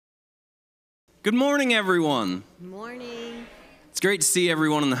Good morning, everyone. Morning. It's great to see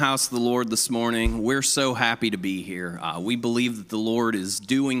everyone in the house of the Lord this morning. We're so happy to be here. We believe that the Lord is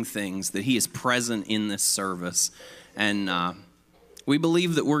doing things, that He is present in this service. And we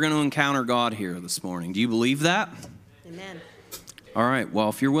believe that we're going to encounter God here this morning. Do you believe that? Amen. All right. Well,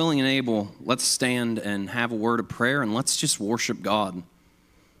 if you're willing and able, let's stand and have a word of prayer, and let's just worship God.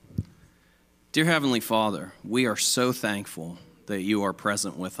 Dear Heavenly Father, we are so thankful that you are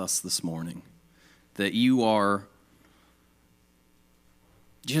present with us this morning, that you are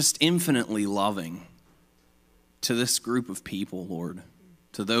just infinitely loving to this group of people, Lord,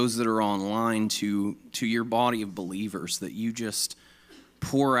 to those that are online, to your body of believers, that you just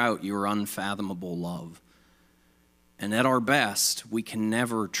pour out your unfathomable love. And at our best, we can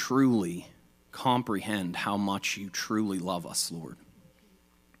never truly comprehend how much you truly love us, Lord.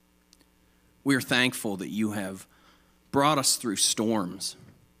 We are thankful that you have brought us through storms,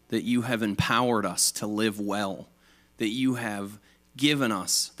 that you have empowered us to live well, that you have given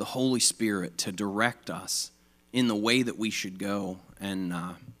us the Holy Spirit to direct us in the way that we should go. And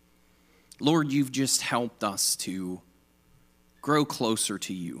Lord, you've just helped us to grow closer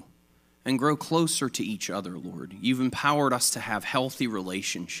to you and grow closer to each other, Lord. You've empowered us to have healthy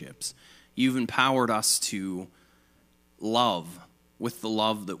relationships. You've empowered us to love with the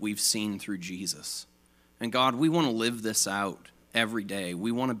love that we've seen through Jesus. And God, we want to live this out every day.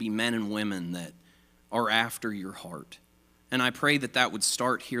 We want to be men and women that are after your heart. And I pray that that would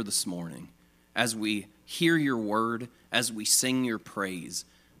start here this morning as we hear your word, as we sing your praise,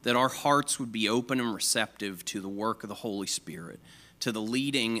 that our hearts would be open and receptive to the work of the Holy Spirit, to the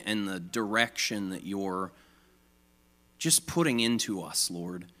leading and the direction that you're just putting into us,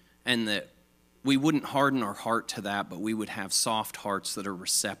 Lord, and that we wouldn't harden our heart to that, but we would have soft hearts that are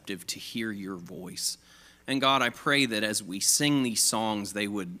receptive to hear your voice. And God, I pray that as we sing these songs, they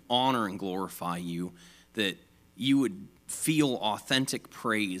would honor and glorify you, that you would feel authentic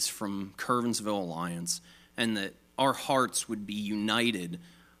praise from Curvensville Alliance, and that our hearts would be united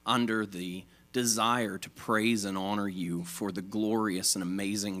under the desire to praise and honor you for the glorious and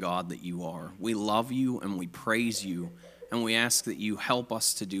amazing God that you are. We love you and we praise you, and we ask that you help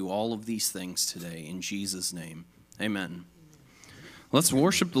us to do all of these things today. In Jesus' name, amen. Let's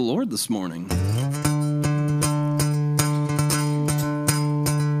worship the Lord this morning.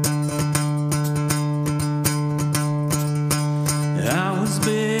 I was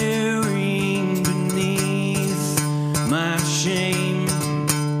buried beneath my shame.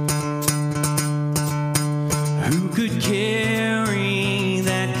 Who could carry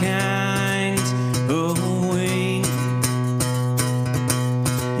that kind of weight?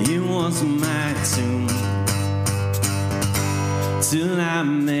 It was my tomb till I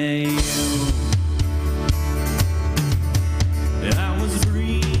met you. I was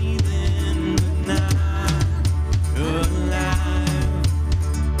breathing but not alive,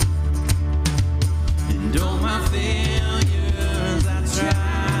 and all my failures I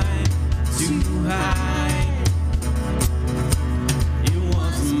tried to hide. It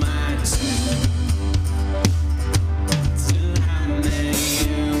was my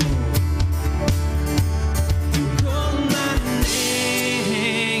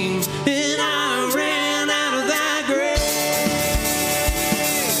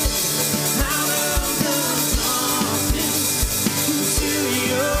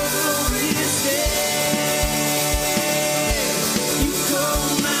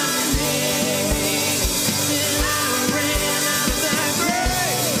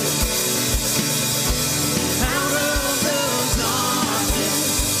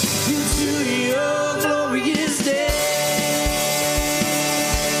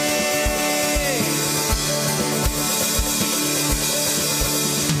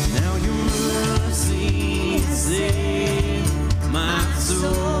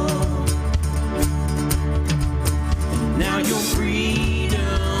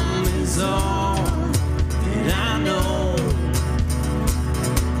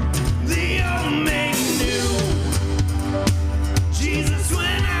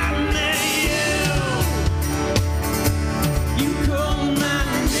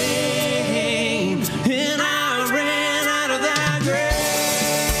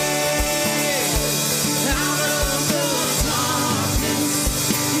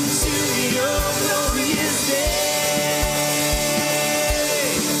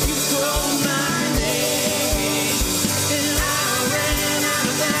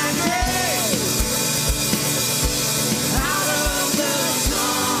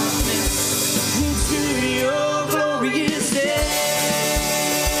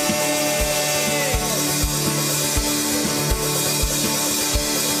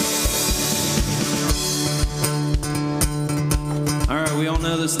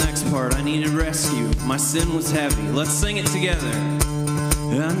know this next part. I needed rescue. My sin was heavy. Let's sing it together.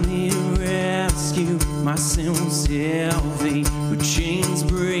 I need rescue. My sin was heavy. But chains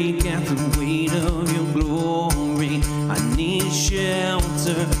break at the weight of your glory. I need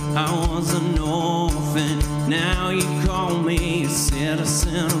shelter. I was an orphan. Now you call me a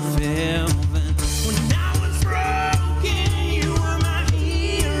citizen of heaven. When I was broken, you were my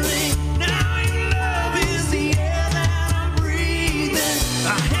healing. Now your love is the air that I'm breathing.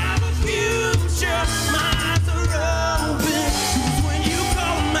 I have a future, my eyes are open. 'Cause when you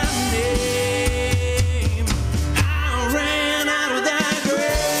call my name, I ran out of that grave.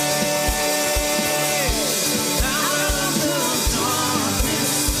 Out of the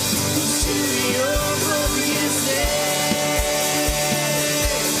darkness, into your glorious day.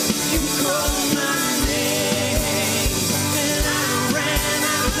 You called my name, and I ran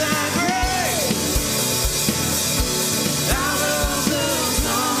out of that grave. Out of the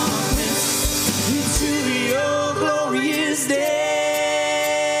darkness, into your glorious day.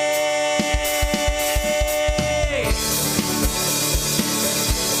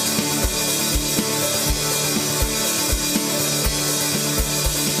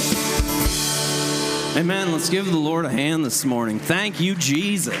 Amen. Let's give the Lord a hand this morning. Thank you,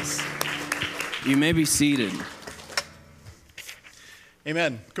 Jesus. You may be seated.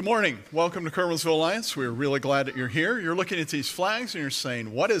 Amen. Good morning. Welcome to Kerwinsville Alliance. We're really glad that you're here. You're looking at these flags and you're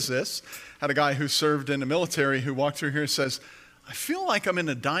saying, what is this? Had a guy who served in the military who walked through here and says, I feel like I'm in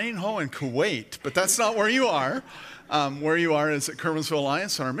a dining hall in Kuwait, but that's not where you are. Where you are is at Kerwinsville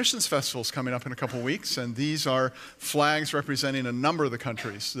Alliance, and our missions festival is coming up in a couple weeks, and these are flags representing a number of the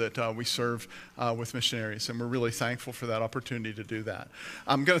countries that we serve with missionaries, and we're really thankful for that opportunity to do that.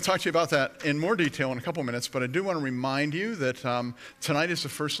 I'm going to talk to you about that in more detail in a couple minutes, but I do want to remind you that tonight is the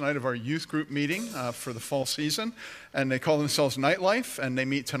first night of our youth group meeting for the fall season, and they call themselves Nightlife, and they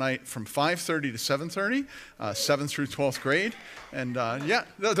meet tonight from 5:30 to 7:30, 7th through 12th grade, and yeah,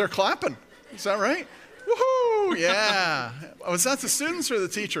 they're clapping. Is that right? Woohoo! Yeah. Was that the students or the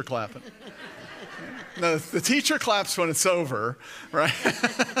teacher clapping? No, the teacher claps when it's over, right?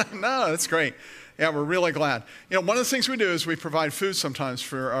 No, that's great. Yeah, we're really glad. You know, one of the things we do is we provide food sometimes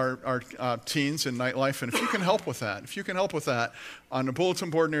for our teens in Nightlife, and if you can help with that, on the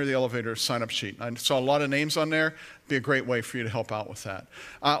bulletin board near the elevator, sign-up sheet. I saw a lot of names on there. It'd be a great way for you to help out with that.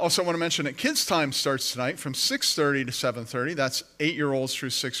 Also, I want to mention that Kids Time starts tonight from 6:30 to 7:30. That's 8-year-olds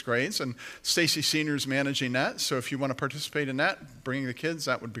through 6th grades, and Stacy Senior is managing that. So if you want to participate in that, bringing the kids,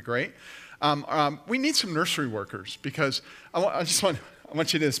 that would be great. We need some nursery workers because I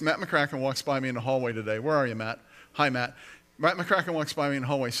want you to do this. Matt McCracken walks by me in the hallway today. Where are you, Matt? Hi, Matt. Matt McCracken walks by me in the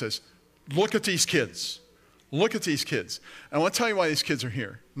hallway and says, look at these kids. Look at these kids. And I want to tell you why these kids are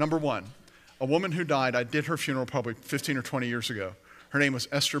here. Number one, a woman who died, I did her funeral probably 15 or 20 years ago. Her name was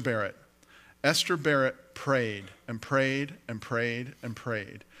Esther Barrett. Esther Barrett prayed and prayed and prayed and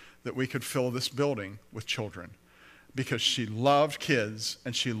prayed that we could fill this building with children, because she loved kids,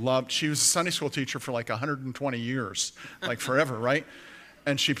 and she was a Sunday school teacher for like 120 years, like forever, right?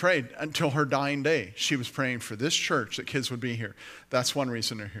 And she prayed until her dying day. She was praying for this church, that kids would be here. That's one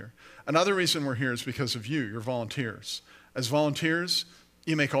reason they're here. Another reason we're here is because of you, your volunteers. As volunteers,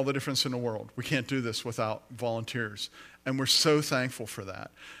 you make all the difference in the world. We can't do this without volunteers, and we're so thankful for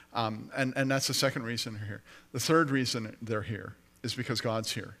that. And that's the second reason they're here. The third reason they're here is because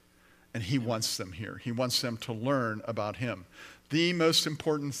God's here. And he wants them here. He wants them to learn about him. The most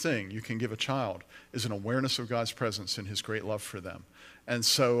important thing you can give a child is an awareness of God's presence and his great love for them. And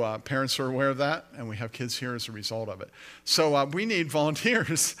so parents are aware of that, and we have kids here as a result of it. So we need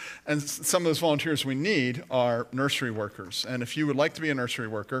volunteers, and some of those volunteers we need are nursery workers. And if you would like to be a nursery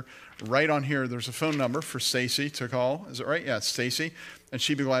worker, right on here there's a phone number for Stacy to call. Is it right? Yeah, it's Stacy. And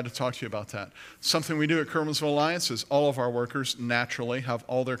she'd be glad to talk to you about that. Something we do at Kerwinsville Alliance is all of our workers naturally have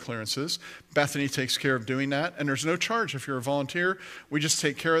all their clearances. Bethany takes care of doing that, and there's no charge if you're a volunteer. We just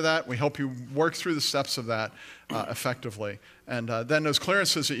take care of that. We help you work through the steps of that effectively. And then those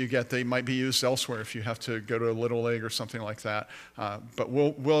clearances that you get, they might be used elsewhere if you have to go to a Little League or something like that. But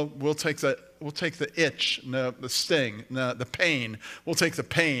we'll take the itch, no, the sting, no, the pain. We'll take the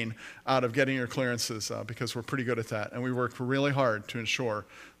pain out of getting your clearances because we're pretty good at that. And we work really hard to ensure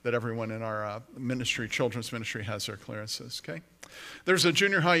that everyone in our ministry, children's ministry, has their clearances, okay? There's a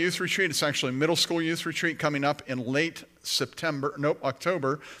junior high youth retreat. It's actually a middle school youth retreat coming up in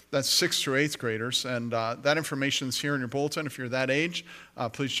October. That's 6th through 8th graders. And that information is here in your bulletin. If you're that age,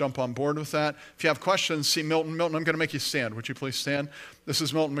 please jump on board with that. If you have questions, see Milton. Milton, I'm going to make you stand. Would you please stand? This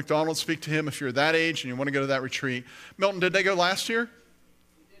is Milton McDonald. Speak to him if you're that age and you want to go to that retreat. Milton, did they go last year?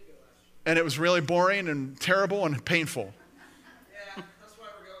 We did go last year. And it was really boring and terrible and painful. Yeah, that's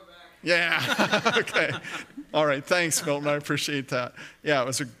Yeah. Okay. All right. Thanks, Milton. I appreciate that. Yeah,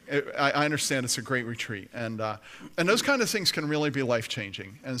 I understand it's a great retreat, and those kind of things can really be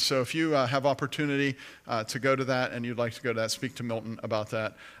life-changing. And so, if you have opportunity to go to that, and you'd like to go to that, speak to Milton about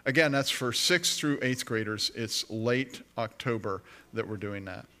that. Again, that's for 6th through 8th graders. It's late October that we're doing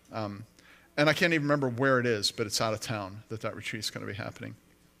that, and I can't even remember where it is, but it's out of town that retreat is going to be happening.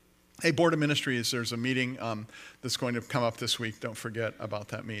 Hey, Board of Ministries, there's a meeting that's going to come up this week. Don't forget about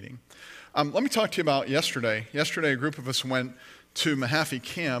that meeting. Let me talk to you about yesterday. Yesterday, a group of us went to Mahaffey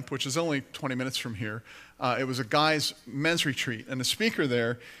Camp, which is only 20 minutes from here. It was a guys' men's retreat, and the speaker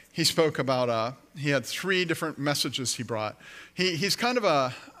there, he spoke about, he had 3 different messages he brought. He's kind of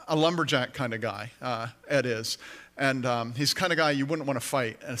a lumberjack kind of guy, Ed is. And he's the kind of guy you wouldn't want to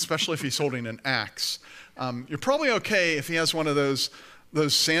fight, especially if he's holding an axe. You're probably okay if he has one of those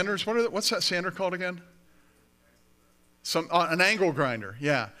sanders. What's that sander called again? An angle grinder,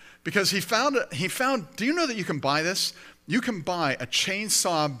 yeah. Because he found, do you know that you can buy this? You can buy a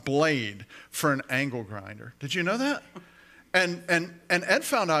chainsaw blade for an angle grinder. Did you know that? And Ed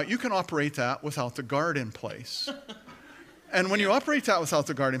found out you can operate that without the guard in place. And when you operate that without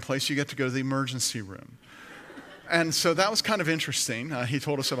the guard in place, you get to go to the emergency room. And so that was kind of interesting. He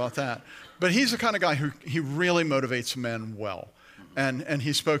told us about that. But he's the kind of guy he really motivates men well. And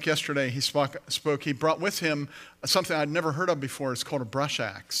he spoke yesterday. He brought with him something I'd never heard of before. It's called a brush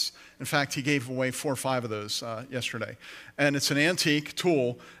axe. In fact, he gave away 4 or 5 of those yesterday. And it's an antique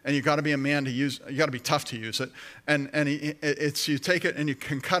tool, and you've got to be a man to use. You got to be tough to use it. And you take it and you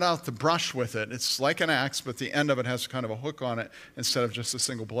can cut out the brush with it. It's like an axe, but the end of it has kind of a hook on it instead of just a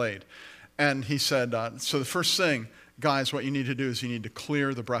single blade. And he said, so the first thing, guys, what you need to do is you need to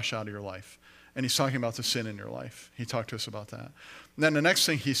clear the brush out of your life. And he's talking about the sin in your life. He talked to us about that. And then the next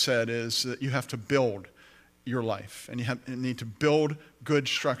thing he said is that you have to build your life. And you need to build good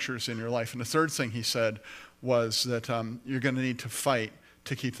structures in your life. And the third thing he said was that you're going to need to fight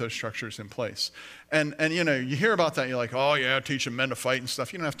to keep those structures in place. And you know, you hear about that, you're like, oh yeah, teaching men to fight and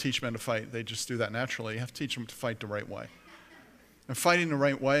stuff. You don't have to teach men to fight. They just do that naturally. You have to teach them to fight the right way. And fighting the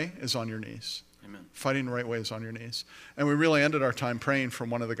right way is on your knees. Amen. Fighting the right way is on your knees. And we really ended our time praying for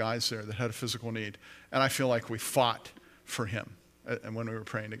one of the guys there that had a physical need. And I feel like we fought for him and when we were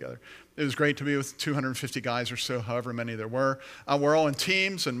praying together. It was great to be with 250 guys or so, however many there were. We're all in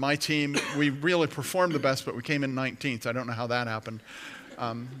teams, and my team, we really performed the best, but we came in 19th. I don't know how that happened.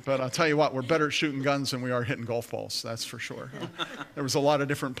 But I'll tell you what, we're better at shooting guns than we are hitting golf balls, that's for sure. There was a lot of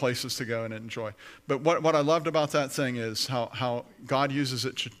different places to go and enjoy. But what I loved about that thing is how God uses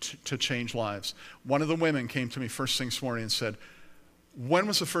it to change lives. One of the women came to me first thing this morning and said, when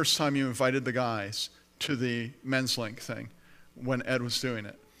was the first time you invited the guys to the men's link thing when Ed was doing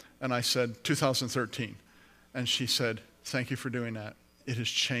it? And I said, 2013. And she said, thank you for doing that. It has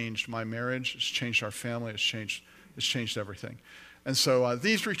changed my marriage, it's changed our family, it's changed everything. And so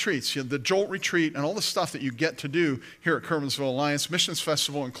these retreats, the Jolt retreat and all the stuff that you get to do here at Kerwinsville Alliance, Missions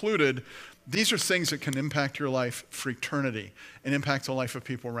Festival included, these are things that can impact your life for eternity and impact the life of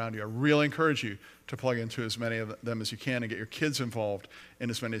people around you. I really encourage you to plug into as many of them as you can and get your kids involved in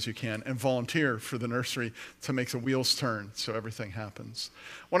as many as you can and volunteer for the nursery to make the wheels turn so everything happens.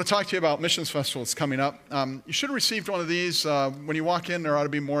 I want to talk to you about Missions Festival. It's coming up. You should have received one of these. When you walk in, there ought to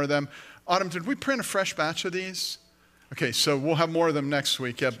be more of them. Autumn, did we print a fresh batch of these? Okay, so we'll have more of them next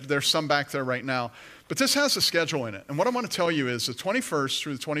week. Yeah, there's some back there right now. But this has a schedule in it. And what I want to tell you is the 21st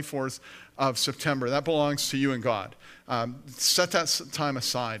through the 24th of September, that belongs to you and God. Set that time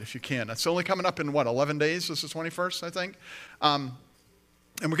aside if you can. That's only coming up in, 11 days? This is the 21st, I think. And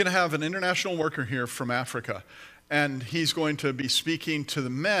we're going to have an international worker here from Africa. And he's going to be speaking to the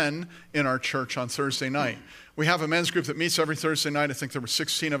men in our church on Thursday night. We have a men's group that meets every Thursday night. I think there were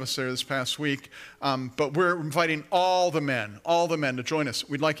 16 of us there this past week. But we're inviting all the men to join us.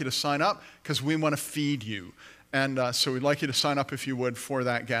 We'd like you to sign up because we want to feed you. And so we'd like you to sign up, if you would, for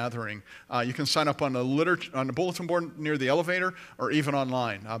that gathering. You can sign up on the bulletin board near the elevator or even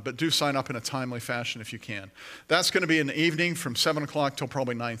online. But do sign up in a timely fashion if you can. That's going to be in the evening from 7 o'clock till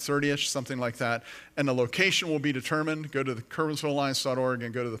probably 9:30ish, something like that. And the location will be determined. Go to the KerwinsvilleAlliance.org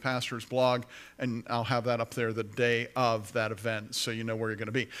and go to the pastor's blog, and I'll have that up there the day of that event so you know where you're going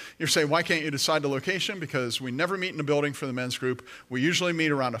to be. You're saying, why can't you decide the location? Because we never meet in a building for the men's group. We usually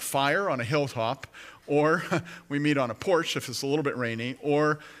meet around a fire on a hilltop, or we meet on a porch if it's a little bit rainy,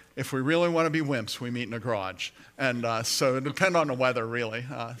 or if we really want to be wimps, we meet in a garage. And so it depends on the weather, really.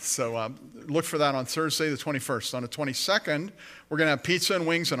 So look for that on Thursday the 21st. On the 22nd, we're going to have pizza and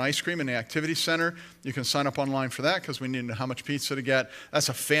wings and ice cream in the activity center. You can sign up online for that because we need to know how much pizza to get. That's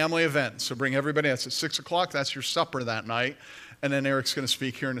a family event, so bring everybody. That's at 6 o'clock. That's your supper that night. And then Eric's going to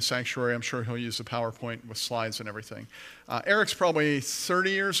speak here in the sanctuary. I'm sure he'll use the PowerPoint with slides and everything. Eric's probably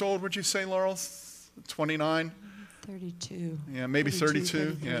 30 years old, would you say, Laurel? 29? 32. Yeah, maybe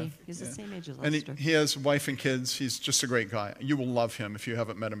 32. Yeah. He's the same age as And Lester. he has a wife and kids. He's just a great guy. You will love him if you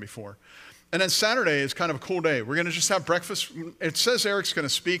haven't met him before. And then Saturday is kind of a cool day. We're going to just have breakfast. It says Eric's going to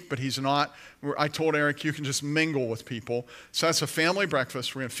speak, but he's not. I told Eric, you can just mingle with people. So that's a family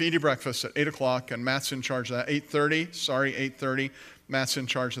breakfast. We're going to feed you breakfast at 8 o'clock, and Matt's in charge of that. 8:30. Matt's in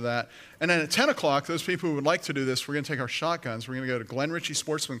charge of that. And then at 10 o'clock, those people who would like to do this, we're going to take our shotguns. We're going to go to Glen Ritchie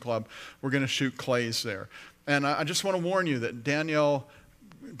Sportsman Club. We're going to shoot clays there. And I just want to warn you that Danielle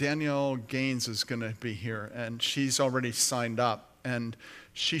Gaines is going to be here, and she's already signed up. And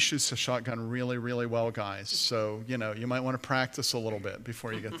she shoots a shotgun really, really well, guys. So, you might want to practice a little bit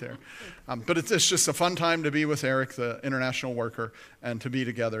before you get there. But it's just a fun time to be with Eric, the international worker, and to be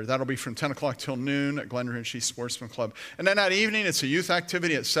together. That'll be from 10 o'clock till noon at Glen Ritchie Sportsman Club. And then that evening, it's a youth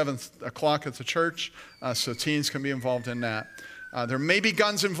activity at 7 o'clock at the church, so teens can be involved in that. There may be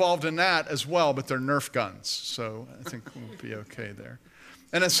guns involved in that as well, but they're Nerf guns, so I think we'll be okay there.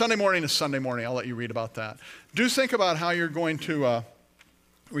 And then Sunday morning is Sunday morning. I'll let you read about that. Do think about how you're going to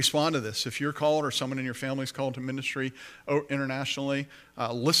respond to this. If you're called or someone in your family is called to ministry internationally,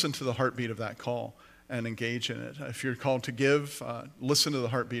 listen to the heartbeat of that call and engage in it. If you're called to give, listen to the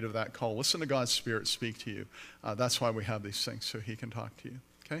heartbeat of that call. Listen to God's Spirit speak to you. That's why we have these things, so he can talk to you.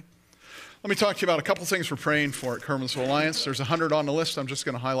 Okay? Let me talk to you about a couple things we're praying for at Kerwinsville Alliance. There's 100 on the list. I'm just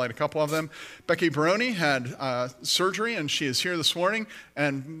going to highlight a couple of them. Becky Baroni had surgery, and she is here this morning.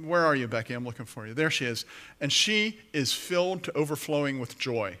 And where are you, Becky? I'm looking for you. There she is. And she is filled to overflowing with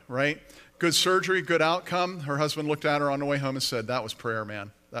joy, right? Good surgery, good outcome. Her husband looked at her on the way home and said, that was prayer,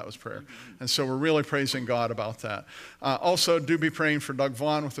 man. That was prayer. And so we're really praising God about that. Also, do be praying for Doug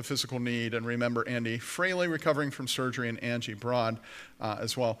Vaughn with a physical need. And remember Andy Fraley recovering from surgery and Angie Broad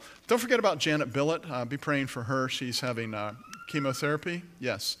as well. Don't forget about Janet Billett. Be praying for her. She's having chemotherapy.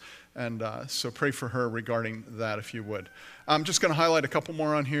 Yes. And so pray for her regarding that if you would. I'm just going to highlight a couple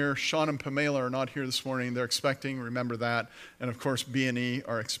more on here. Sean and Pamela are not here this morning. They're expecting. Remember that. And, of course, B&E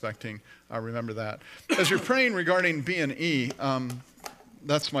are expecting. Remember that. As you're praying regarding B&E,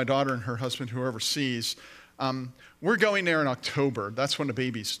 that's my daughter and her husband who are overseas. We're going there in October. That's when the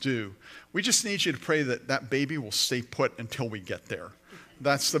baby's due. We just need you to pray that that baby will stay put until we get there.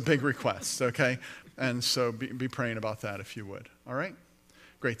 That's the big request, okay? And so be praying about that if you would. All right?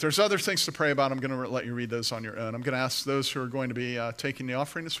 Great. There's other things to pray about. I'm going to let you read those on your own. I'm going to ask those who are going to be taking the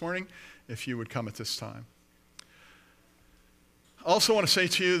offering this morning if you would come at this time. I also want to say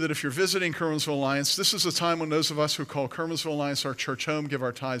to you that if you're visiting Kerwinsville Alliance, this is a time when those of us who call Kerwinsville Alliance our church home give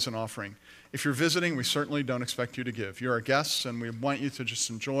our tithes and offering. If you're visiting, we certainly don't expect you to give. You're our guests, and we want you to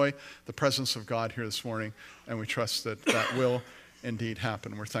just enjoy the presence of God here this morning, and we trust that that will indeed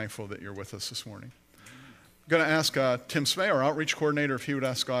happen. We're thankful that you're with us this morning. I'm going to ask Tim Smay, our outreach coordinator, if he would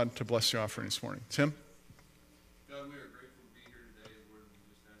ask God to bless the offering this morning. Tim? God, we are grateful to be here today. Lord, we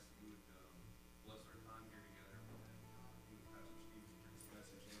just ask that you would bless our time here together. You would Pastor Steve for this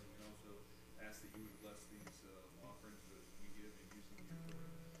message, and we also ask that you would bless these offerings that we give and use them for your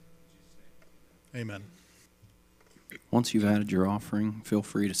glory. In Jesus' name, amen. Amen. Once you've added your offering, feel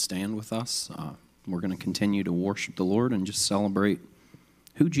free to stand with us. We're going to continue to worship the Lord and just celebrate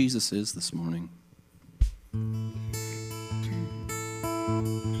who Jesus is this morning.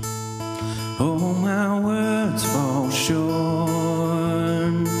 Oh, my words fall short.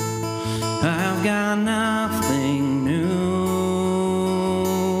 I've got nothing new.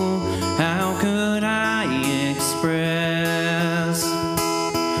 How could I express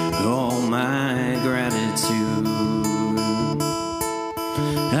all my gratitude?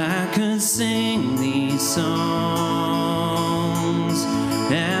 I could sing these songs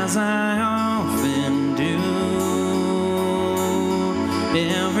as I often do.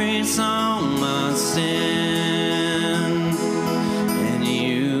 Every song must end, and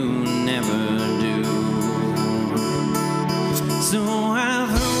you never do. So I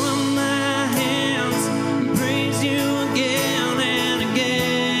throw up my hands and praise you again and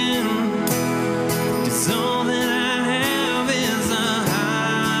again, 'cause all that I have is a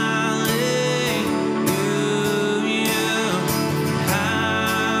hallelujah.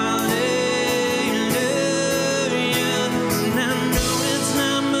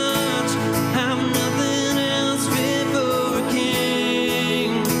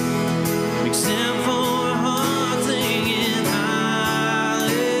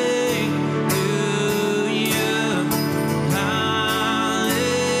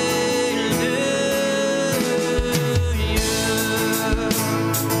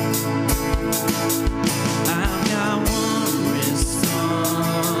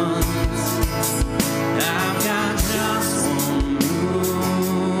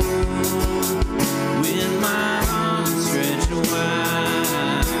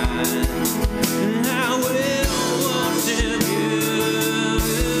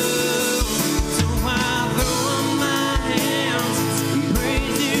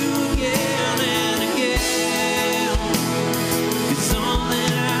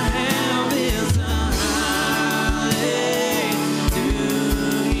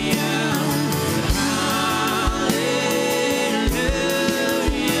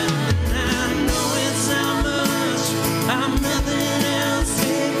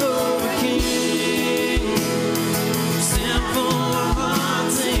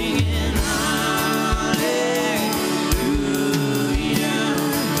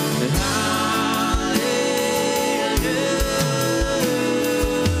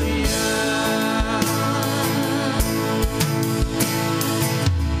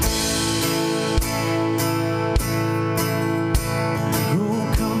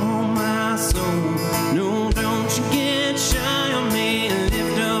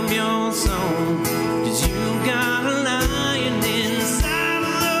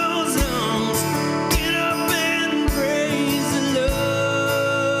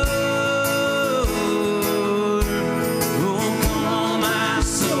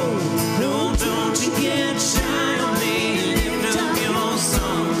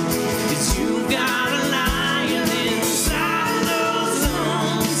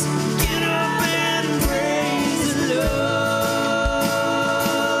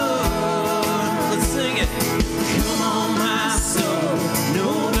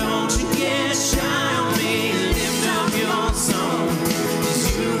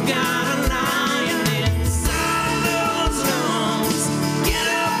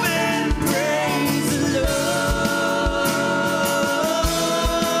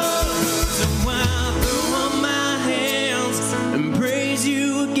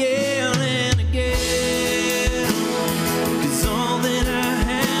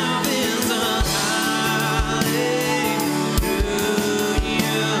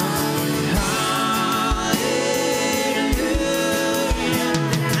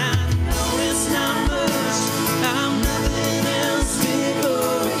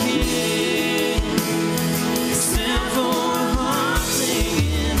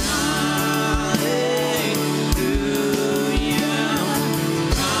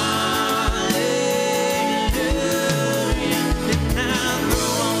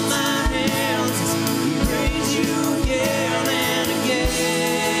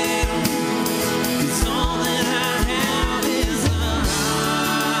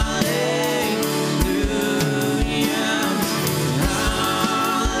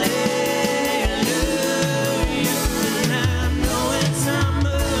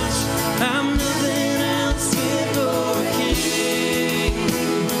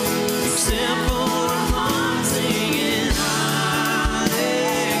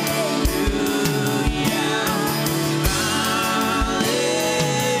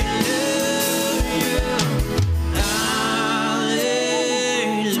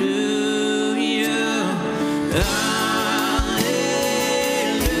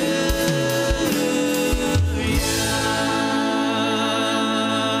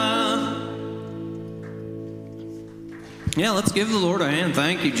 Yeah, let's give the Lord a hand.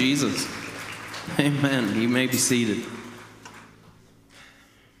 Thank you, Jesus. Amen. You may be seated.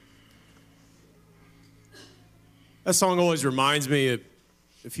 That song always reminds me of,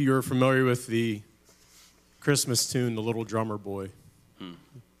 if you're familiar with the Christmas tune, The Little Drummer Boy.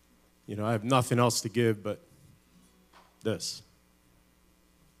 You know, I have nothing else to give but this.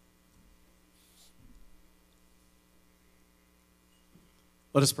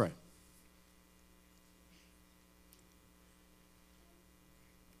 Let us pray.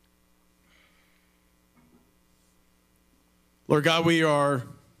 Lord God, we are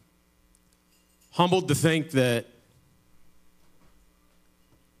humbled to think that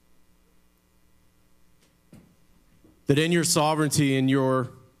in your sovereignty, in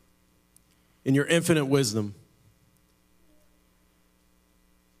your infinite wisdom,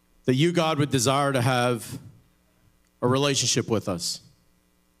 that you, God, would desire to have a relationship with us.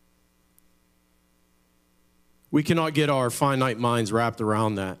 We cannot get our finite minds wrapped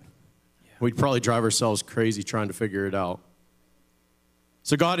around that. We'd probably drive ourselves crazy trying to figure it out.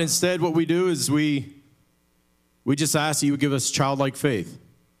 So God, instead, what we do is we just ask that you would give us childlike faith.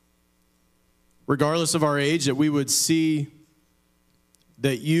 Regardless of our age, that we would see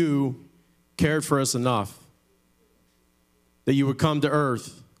that you cared for us enough, that you would come to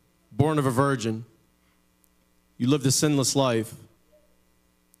earth, born of a virgin. You lived a sinless life.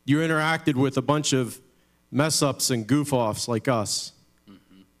 You interacted with a bunch of mess-ups and goof-offs like us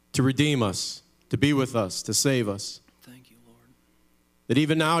to redeem us, to be with us, to save us. Thank you, Lord. That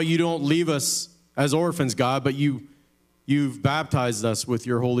even now you don't leave us as orphans, God, but you've baptized us with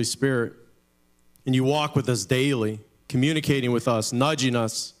your Holy Spirit. And you walk with us daily, communicating with us, nudging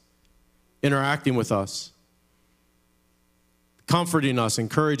us, interacting with us, comforting us,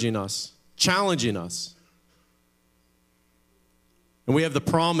 encouraging us, challenging us. And we have the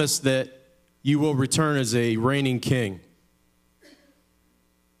promise that you will return as a reigning king.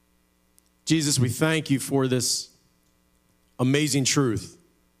 Jesus, we thank you for this amazing truth.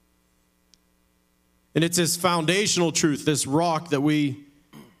 And it's this foundational truth, this rock that we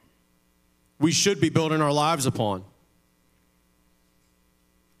should be building our lives upon.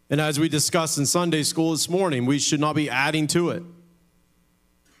 And as we discussed in Sunday school this morning, we should not be adding to it.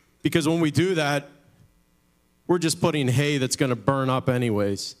 Because when we do that, we're just putting hay that's going to burn up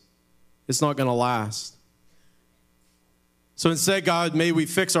anyways. It's not going to last. So instead, God, may we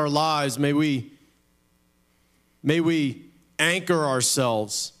fix our lives. May we anchor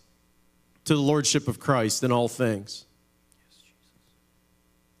ourselves to the lordship of Christ in all things.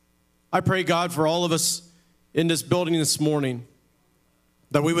 I pray, God, for all of us in this building this morning,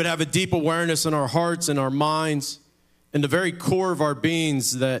 that we would have a deep awareness in our hearts and our minds, in the very core of our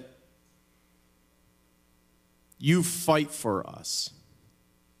beings, that you fight for us.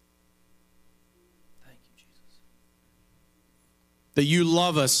 Thank you, Jesus. That you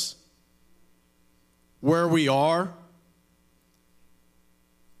love us where we are,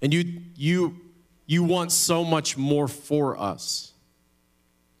 and you want so much more for us.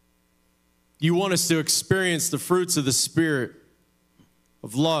 You want us to experience the fruits of the Spirit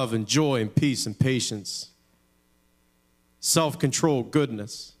of love and joy and peace and patience, self-control,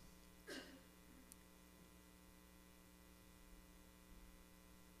 goodness.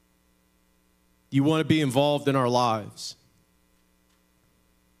 You want to be involved in our lives.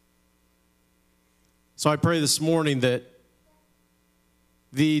 So I pray this morning that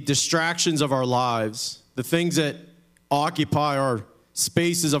the distractions of our lives, the things that occupy our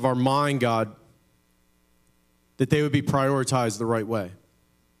spaces of our mind, God, that they would be prioritized the right way.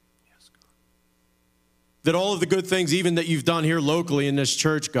 Yes, God. That all of the good things, even that you've done here locally in this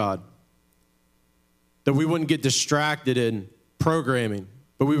church, God, that we wouldn't get distracted in programming,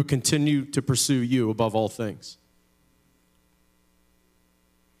 but we would continue to pursue you above all things.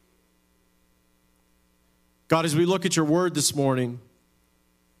 God, as we look at your word this morning,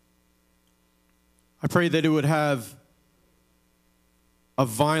 I pray that it would have a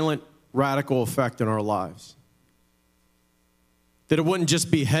violent, radical effect in our lives. That it wouldn't just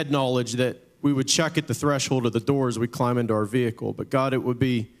be head knowledge that we would check at the threshold of the door as we climb into our vehicle, but God, it would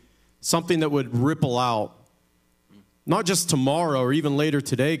be something that would ripple out, not just tomorrow or even later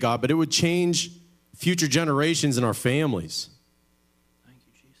today, God, but it would change future generations in our families. Thank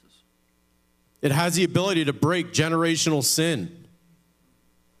you, Jesus. It has the ability to break generational sin.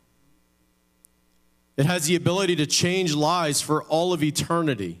 It has the ability to change lives for all of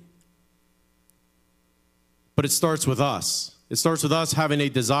eternity. But it starts with us. It starts with us having a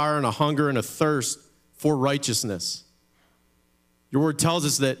desire and a hunger and a thirst for righteousness. Your word tells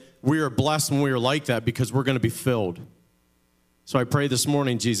us that we are blessed when we are like that because we're going to be filled. So I pray this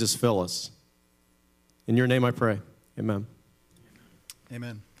morning, Jesus, fill us. In your name I pray. Amen. Amen.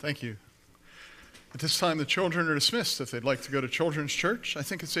 Amen. Thank you. At this time, the children are dismissed. If they'd like to go to children's church, I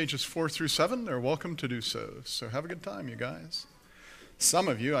think it's ages 4 through 7. They're welcome to do so. So have a good time, you guys. Some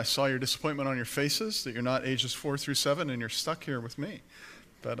of you, I saw your disappointment on your faces that you're not ages 4 through 7 and you're stuck here with me.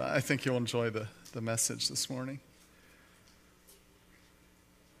 But I think you'll enjoy the message this morning.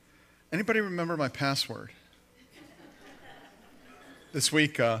 Anybody remember my password? This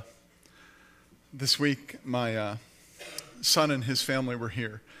week, my son and his family were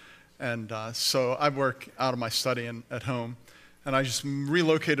here. And so I work out of my study and at home. And I just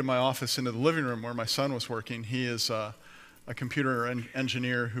relocated my office into the living room where my son was working. He is a computer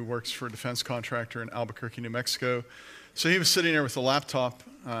engineer who works for a defense contractor in Albuquerque, New Mexico. So he was sitting there with a laptop,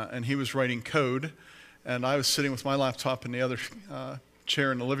 and he was writing code. And I was sitting with my laptop in the other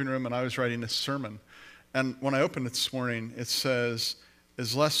chair in the living room, and I was writing a sermon. And when I opened it this morning, it says,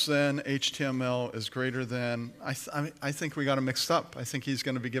 is less than HTML is greater than. I think we got him mixed up. I think he's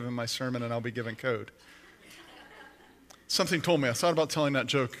going to be giving my sermon and I'll be giving code. Something told me, I thought about telling that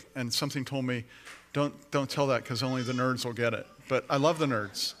joke, and something told me, don't tell that because only the nerds will get it. But I love the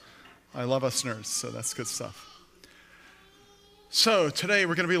nerds. I love us nerds, so that's good stuff. So today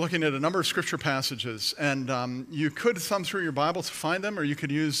we're going to be looking at a number of scripture passages, and you could thumb through your Bible to find them, or you could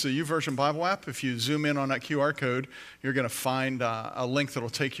use the YouVersion Bible app. If you zoom in on that QR code, you're going to find a link that will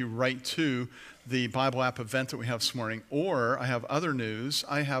take you right to the Bible app event that we have this morning. Or I have other news.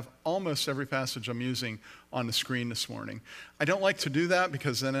 I have almost every passage I'm using on the screen this morning. I don't like to do that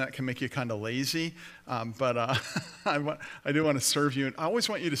because then that can make you kind of lazy, but I do want to serve you. And I always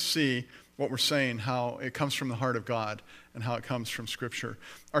want you to see what we're saying, how it comes from the heart of God and how it comes from Scripture.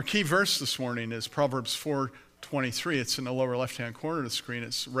 Our key verse this morning is Proverbs 4:23. It's in the lower left-hand corner of the screen.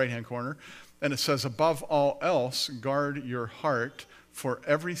 It's right-hand corner. And it says, above all else, guard your heart, for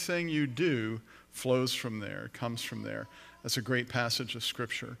everything you do flows from there, comes from there. That's a great passage of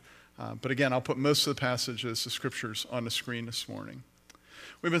Scripture. But again, I'll put most of the passages, the Scriptures, on the screen this morning.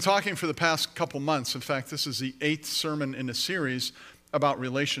 We've been talking for the past couple months. In fact, this is the 8th sermon in a series about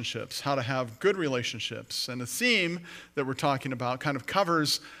relationships, how to have good relationships. And the theme that we're talking about kind of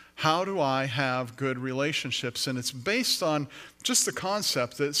covers how do I have good relationships? And it's based on just the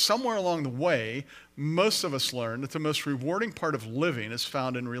concept that somewhere along the way, most of us learn that the most rewarding part of living is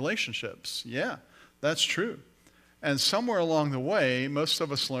found in relationships. Yeah, that's true. And somewhere along the way, most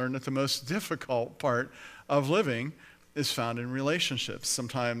of us learn that the most difficult part of living is found in relationships.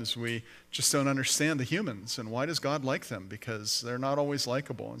 Sometimes we just don't understand the humans, and why does God like them? Because they're not always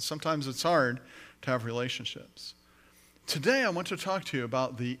likable, and sometimes it's hard to have relationships. Today I want to talk to you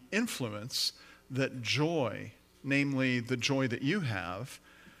about the influence that joy, namely the joy that you have,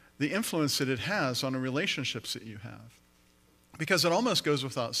 the influence that it has on the relationships that you have. Because it almost goes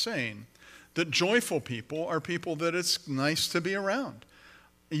without saying that joyful people are people that it's nice to be around.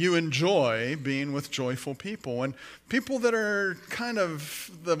 You enjoy being with joyful people. And people that are kind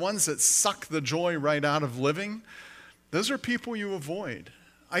of the ones that suck the joy right out of living, those are people you avoid.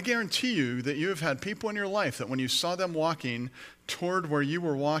 I guarantee you that you have had people in your life that when you saw them walking toward where you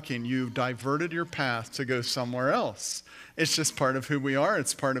were walking, you diverted your path to go somewhere else. It's just part of who we are.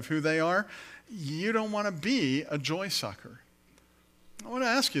 It's part of who they are. You don't want to be a joy sucker. I want to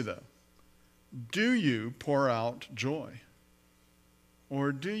ask you, though, do you pour out joy?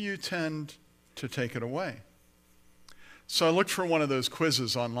 Or do you tend to take it away? So I looked for one of those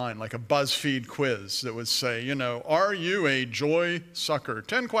quizzes online, like a BuzzFeed quiz that would say, are you a joy sucker?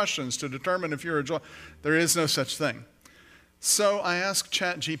 10 questions to determine if you're a joy. There is no such thing. So I asked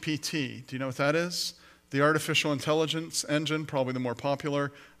ChatGPT. Do you know what that is? The artificial intelligence engine, probably the more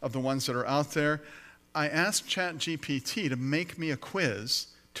popular of the ones that are out there. I asked ChatGPT to make me a quiz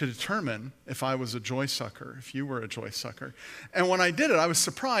to determine if I was a joy sucker, if you were a joy sucker. And when I did it, I was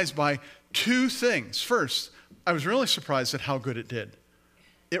surprised by 2 things. First, I was really surprised at how good it did.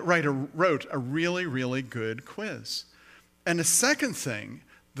 It wrote a really, really good quiz. And the second thing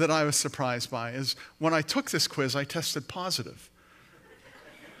that I was surprised by is when I took this quiz, I tested positive.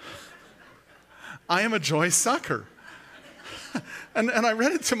 I am a joy sucker. And I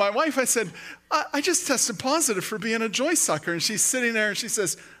read it to my wife. I said, I just tested positive for being a joy sucker. And she's sitting there and she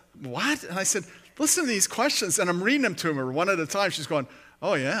says, what? And I said, listen to these questions. And I'm reading them to her one at a time. She's going,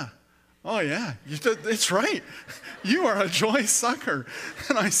 oh, yeah. Oh, yeah. It's right. You are a joy sucker.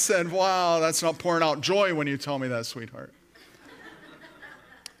 And I said, wow, that's not pouring out joy when you tell me that, sweetheart.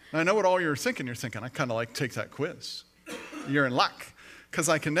 And I know what all you're thinking. You're thinking, I kind of like take that quiz. You're in luck. Because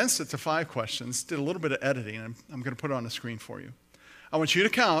I condensed it to 5 questions, did a little bit of editing, and I'm going to put it on the screen for you. I want you to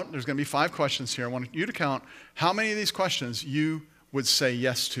count. There's going to be 5 questions here. I want you to count how many of these questions you would say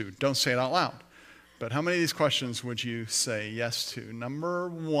yes to. Don't say it out loud. But how many of these questions would you say yes to? Number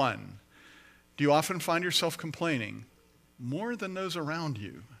 1, do you often find yourself complaining more than those around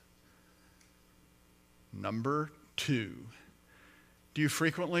you? Number 2, do you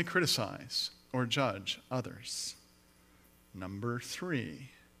frequently criticize or judge others? Number 3,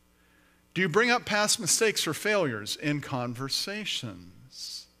 do you bring up past mistakes or failures in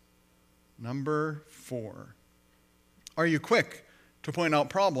conversations? Number 4, are you quick to point out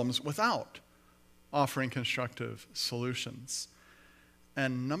problems without offering constructive solutions?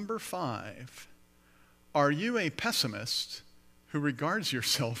 And number 5, are you a pessimist who regards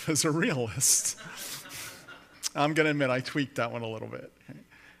yourself as a realist? I'm going to admit I tweaked that one a little bit.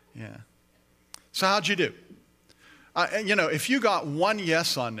 Yeah. So how'd you do? If you got 1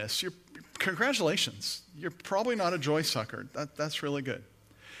 yes on this, congratulations. You're probably not a joy sucker. That's really good.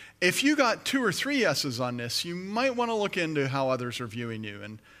 If you got 2 or 3 yeses on this, you might want to look into how others are viewing you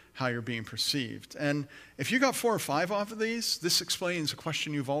and how you're being perceived. And if you got 4 or 5 off of these, this explains a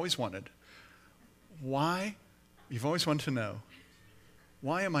question you've always wanted. Why? You've always wanted to know,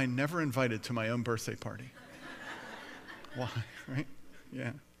 why am I never invited to my own birthday party? Why, right?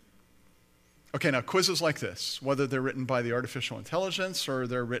 Yeah. Okay, now quizzes like this, whether they're written by the artificial intelligence or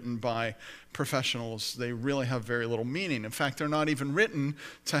they're written by professionals, they really have very little meaning. In fact, they're not even written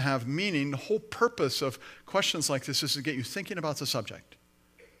to have meaning. The whole purpose of questions like this is to get you thinking about the subject.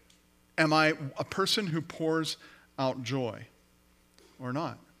 Am I a person who pours out joy or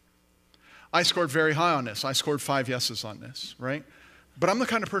not? I scored very high on this. I scored 5 yeses on this, right? But I'm the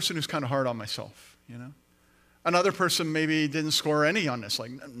kind of person who's kind of hard on myself, you know? Another person maybe didn't score any on this.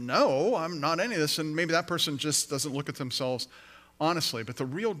 Like, no, I'm not any of this. And maybe that person just doesn't look at themselves honestly. But the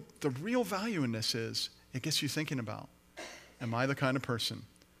real value in this is it gets you thinking about, am I the kind of person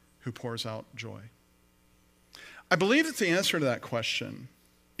who pours out joy? I believe that the answer to that question,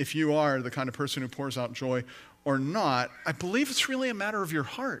 if you are the kind of person who pours out joy or not, I believe it's really a matter of your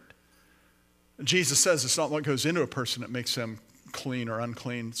heart. Jesus says it's not what goes into a person that makes them clean or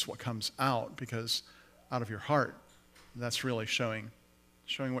unclean. It's what comes out, because out of your heart, that's really showing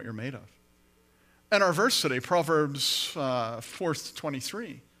what you're made of. And our verse today, Proverbs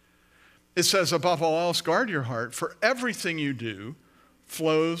 4:23, it says, above all else, guard your heart, for everything you do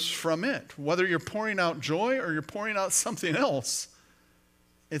flows from it. Whether you're pouring out joy or you're pouring out something else,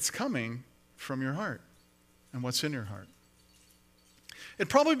 it's coming from your heart and what's in your heart. It'd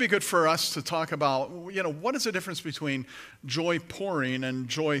probably be good for us to talk about, what is the difference between joy pouring and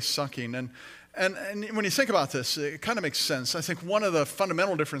joy sucking? And when you think about this, it kind of makes sense. I think one of the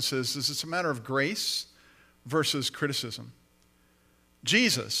fundamental differences is it's a matter of grace versus criticism.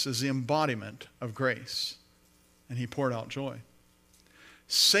 Jesus is the embodiment of grace, and he poured out joy.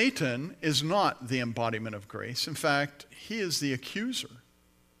 Satan is not the embodiment of grace. In fact, he is the accuser.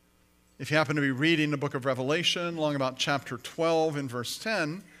 If you happen to be reading the book of Revelation, along about chapter 12 in verse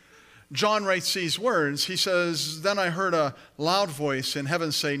 10, John writes these words. He says, then I heard a loud voice in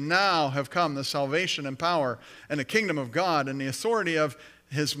heaven say, now have come the salvation and power and the kingdom of God and the authority of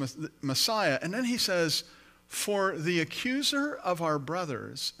his Messiah. And then he says, for the accuser of our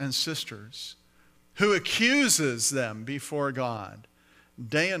brothers and sisters, who accuses them before God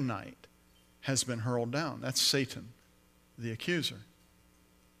day and night, has been hurled down. That's Satan, the accuser.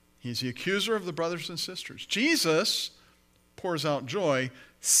 He's the accuser of the brothers and sisters. Jesus pours out joy.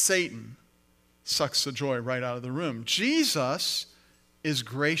 Satan sucks the joy right out of the room. Jesus is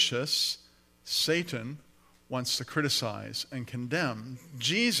gracious. Satan wants to criticize and condemn.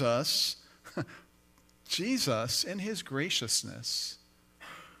 Jesus, in his graciousness,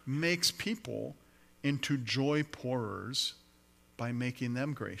 makes people into joy pourers by making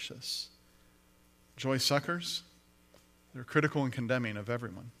them gracious. Joy suckers, they're critical and condemning of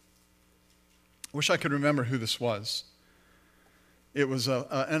everyone. I wish I could remember who this was. It was an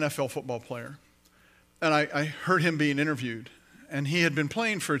NFL football player. And I heard him being interviewed. And he had been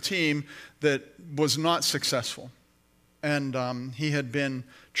playing for a team that was not successful. And he had been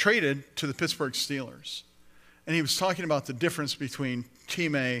traded to the Pittsburgh Steelers. And he was talking about the difference between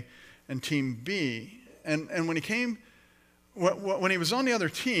Team A and Team B. And when he was on the other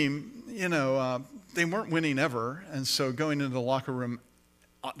team, they weren't winning ever. And so going into the locker room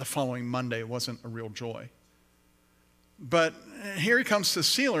the following Monday wasn't a real joy. But here he comes to the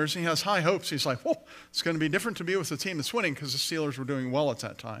Steelers, and he has high hopes. He's like, it's going to be different to be with a team that's winning, because the Steelers were doing well at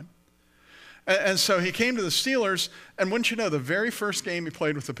that time. And so he came to the Steelers, and wouldn't you know, the very first game he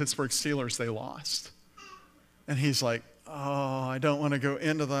played with the Pittsburgh Steelers, they lost. And he's like, I don't want to go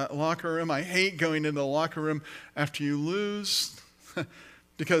into that locker room. I hate going into the locker room after you lose.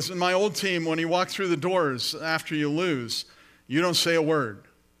 Because in my old team, when you walk through the doors after you lose, you don't say a word.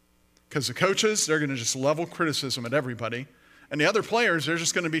 Because the coaches, they're going to just level criticism at everybody. And the other players, they're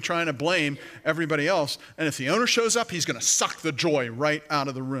just going to be trying to blame everybody else. And if the owner shows up, he's going to suck the joy right out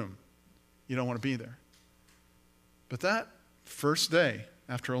of the room. You don't want to be there. But that first day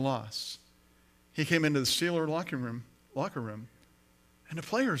after a loss, he came into the Steeler locker room, and the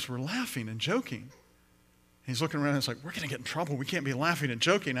players were laughing and joking. He's looking around and he's like, we're going to get in trouble. We can't be laughing and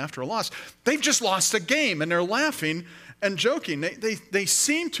joking after a loss. They've just lost a game, and they're laughing and joking. They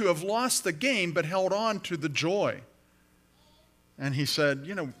seem to have lost the game but held on to the joy. And he said,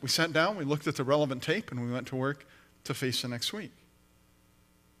 we sat down, we looked at the relevant tape, and we went to work to face the next week.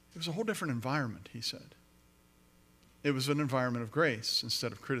 It was a whole different environment, he said. It was an environment of grace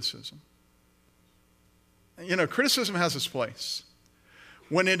instead of criticism. Criticism has its place.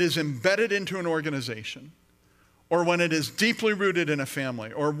 When it is embedded into an organization, or when it is deeply rooted in a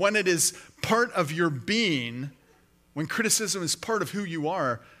family, or when it is part of your being, when criticism is part of who you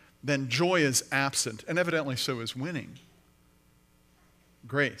are, then joy is absent, and evidently so is winning.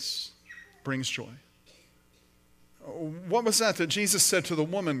 Grace brings joy. What was that Jesus said to the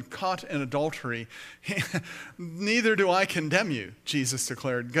woman caught in adultery? Neither do I condemn you, Jesus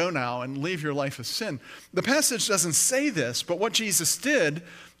declared. Go now and leave your life of sin. The passage doesn't say this, but what Jesus did,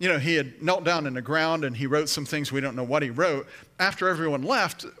 he had knelt down in the ground and he wrote some things. We don't know what he wrote. After everyone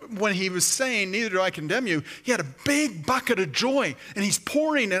left, when he was saying, neither do I condemn you, he had a big bucket of joy and he's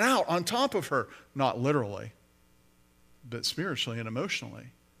pouring it out on top of her. Not literally, but spiritually and emotionally.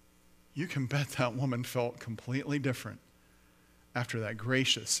 You can bet that woman felt completely different after that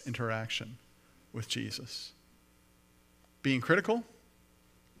gracious interaction with Jesus. Being critical,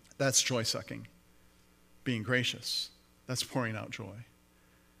 that's joy-sucking. Being gracious, that's pouring out joy.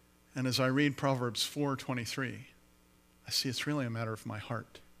 And as I read Proverbs 4:23, I see it's really a matter of my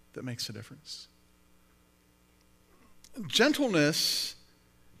heart that makes a difference. Gentleness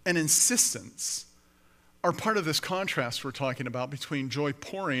and insistence are part of this contrast we're talking about between joy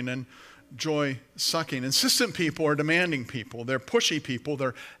pouring and joy sucking. Insistent people are demanding people. They're pushy people.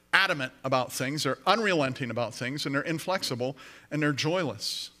 They're adamant about things. They're unrelenting about things, and they're inflexible, and they're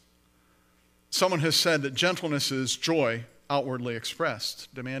joyless. Someone has said that gentleness is joy outwardly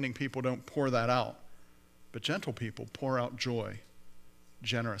expressed. Demanding people don't pour that out, but gentle people pour out joy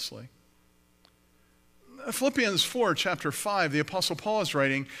generously. Philippians 4, chapter 5, the Apostle Paul is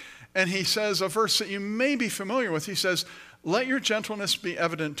writing, and he says a verse that you may be familiar with. He says, let your gentleness be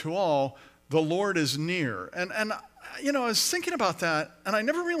evident to all, the Lord is near. And I was thinking about that, and I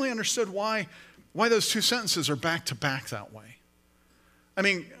never really understood why those two sentences are back to back that way. I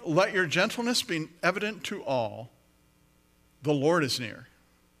mean, let your gentleness be evident to all, the Lord is near.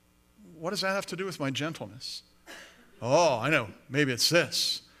 What does that have to do with my gentleness? Oh, I know, maybe it's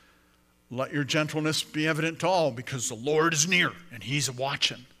this. Let your gentleness be evident to all because the Lord is near and he's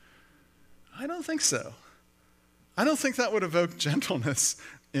watching. I don't think so. I don't think that would evoke gentleness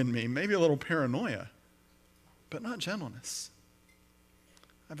in me, maybe a little paranoia, but not gentleness.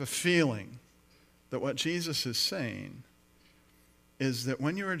 I have a feeling that what Jesus is saying is that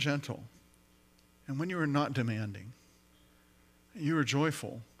when you are gentle and when you are not demanding, you are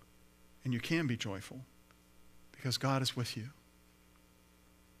joyful, and you can be joyful because God is with you.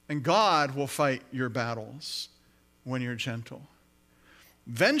 And God will fight your battles when you're gentle.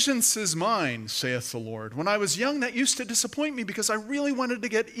 Vengeance is mine, saith the Lord. When I was young, that used to disappoint me because I really wanted to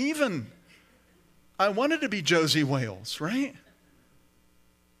get even. I wanted to be Josie Wales, right?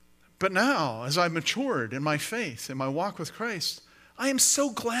 But now, as I've matured in my faith, in my walk with Christ, I am so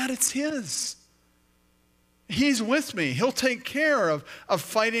glad it's His. He's with me. He'll take care of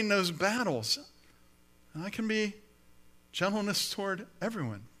fighting those battles. And I can be gentleness toward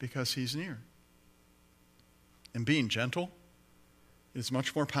everyone because He's near. And being gentle is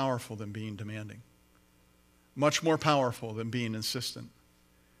much more powerful than being demanding. Much more powerful than being insistent.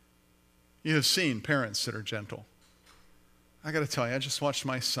 You have seen parents that are gentle. I got to tell you, I just watched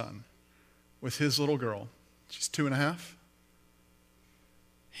my son with his little girl. She's 2.5.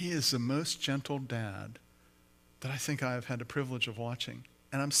 He is the most gentle dad that I think I have had the privilege of watching.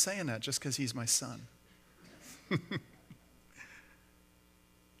 And I'm saying that just because he's my son.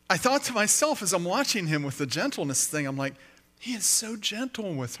 I thought to myself as I'm watching him with the gentleness thing, I'm like, he is so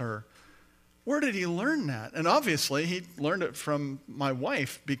gentle with her. Where did he learn that? And obviously, he learned it from my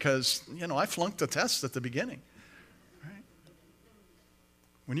wife because, I flunked the test at the beginning. Right?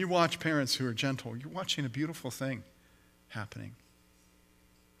 When you watch parents who are gentle, you're watching a beautiful thing happening.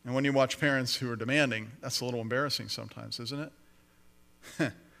 And when you watch parents who are demanding, that's a little embarrassing sometimes, isn't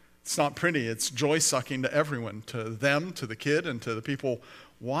it? It's not pretty. It's joy-sucking to everyone, to them, to the kid, and to the people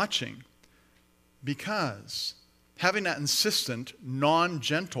watching. Because having that insistent,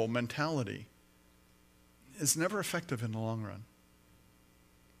 non-gentle mentality is never effective in the long run.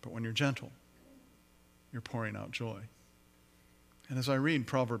 But when you're gentle, you're pouring out joy. And as I read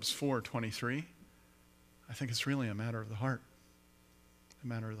Proverbs 4:23, I think it's really a matter of the heart. A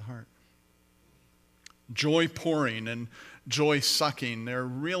matter of the heart. Joy pouring and joy sucking, they're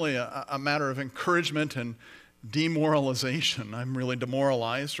really a matter of encouragement and demoralization. I'm really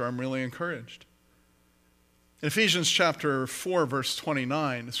demoralized or I'm really encouraged. In Ephesians chapter 4, verse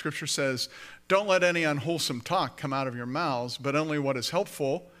 29, the scripture says, "Don't let any unwholesome talk come out of your mouths, but only what is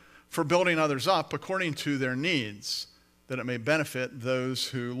helpful for building others up according to their needs, that it may benefit those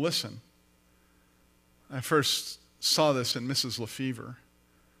who listen." I first saw this in Mrs. Lefevre.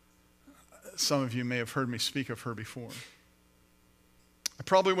 Some of you may have heard me speak of her before. I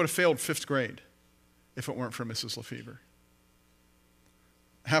probably would have failed 5th grade if it weren't for Mrs. Lefevre.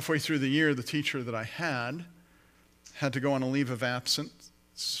 Halfway through the year, the teacher that I had to go on a leave of absence.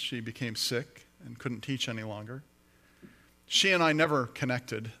 She became sick and couldn't teach any longer. She and I never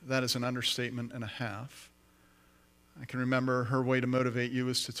connected. That is an understatement and a half. I can remember her way to motivate you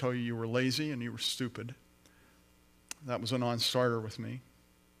is to tell you were lazy and you were stupid. That was a non-starter with me.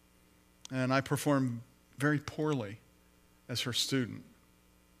 And I performed very poorly as her student.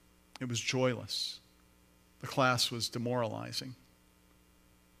 It was joyless. The class was demoralizing.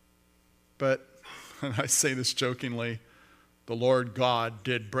 But, and I say this jokingly, the Lord God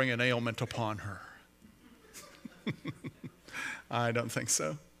did bring an ailment upon her. I don't think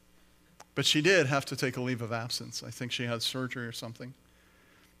so. But she did have to take a leave of absence. I think she had surgery or something.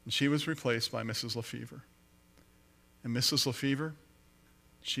 And she was replaced by Mrs. Lefevre. And Mrs. Lefevre,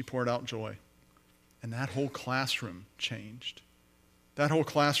 she poured out joy. And that whole classroom changed. That whole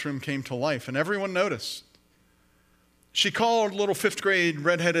classroom came to life, and everyone noticed. She called little 5th grade,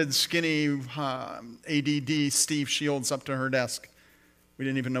 redheaded, skinny ADD Steve Shields up to her desk. We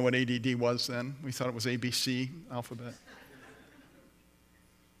didn't even know what ADD was then. We thought it was ABC alphabet.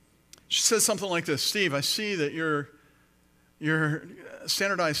 She says something like this: "Steve, I see that your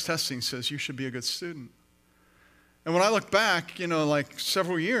standardized testing says you should be a good student. And when I look back, like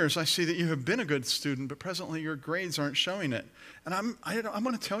several years, I see that you have been a good student, but presently your grades aren't showing it. And I'm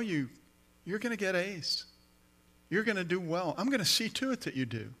going to tell you, you're going to get A's. You're going to do well. I'm going to see to it that you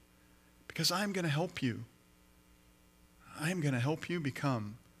do, because I'm going to help you. I'm going to help you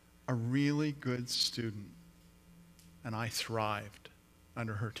become a really good student." And I thrived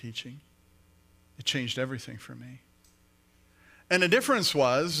under her teaching. It changed everything for me. And the difference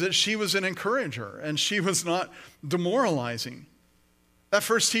was that she was an encourager, and she was not demoralizing. That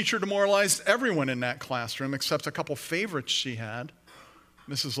first teacher demoralized everyone in that classroom except a couple favorites she had.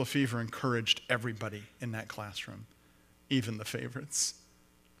 Mrs. Lefevre encouraged everybody in that classroom, even the favorites.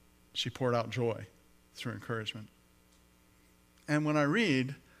 She poured out joy through encouragement. And when I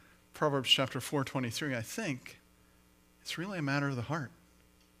read Proverbs chapter 4:23, I think it's really a matter of the heart.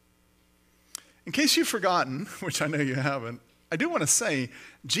 In case you've forgotten, which I know you haven't, I do want to say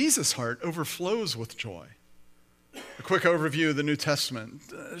Jesus' heart overflows with joy. A quick overview of the New Testament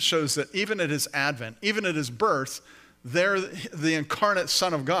shows that even at his advent, even at his birth, there the incarnate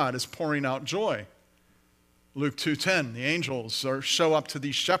Son of God is pouring out joy. Luke 2:10, the angels show up to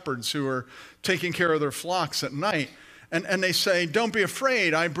these shepherds who are taking care of their flocks at night, and they say, "Don't be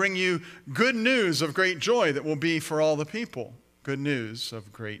afraid, I bring you good news of great joy that will be for all the people." Good news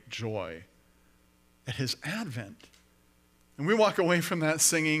of great joy at his advent. And we walk away from that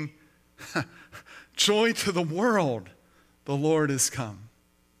singing, "Joy to the world, the Lord is come."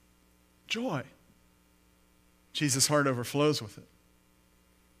 Joy. Jesus' heart overflows with it.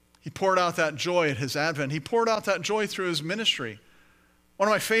 He poured out that joy at his advent. He poured out that joy through his ministry. One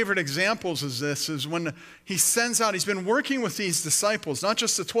of my favorite examples is when he sends out, he's been working with these disciples, not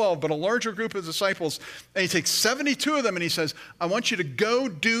just the 12, but a larger group of disciples, and he takes 72 of them and he says, "I want you to go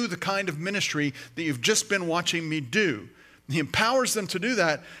do the kind of ministry that you've just been watching me do." He empowers them to do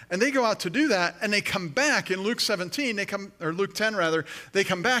that, and they go out to do that, and they come back in Luke 17, or Luke 10 rather, they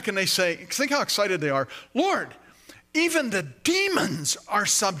come back and they say, think how excited they are, "Lord, even the demons are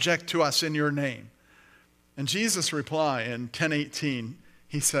subject to us in your name." And Jesus' reply in 10:18,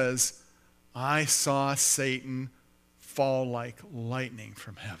 he says, "I saw Satan fall like lightning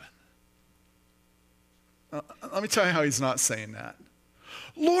from heaven." Let me tell you how he's not saying that.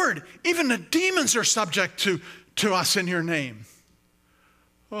 "Lord, even the demons are subject to us in your name."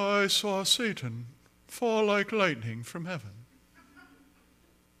 "I saw Satan fall like lightning from heaven."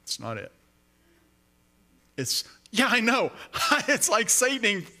 It's not it. It's, yeah, I know. It's like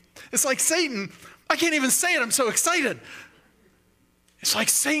Satan. I can't even say it. I'm so excited. It's like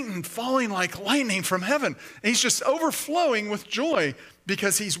Satan falling like lightning from heaven. And he's just overflowing with joy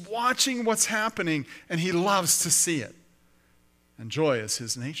because he's watching what's happening and he loves to see it. And joy is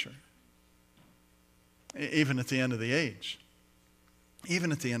his nature. Even at the end of the age.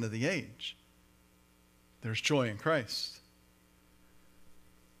 Even at the end of the age, there's joy in Christ.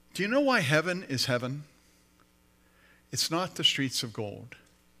 Do you know why heaven is heaven? It's not the streets of gold.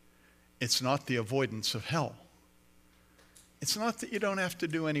 It's not the avoidance of hell. It's not that you don't have to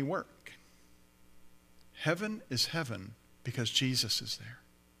do any work. Heaven is heaven because Jesus is there.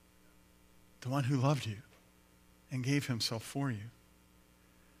 The one who loved you and gave himself for you.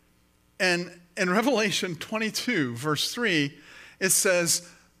 And in Revelation 22, verse 3, it says,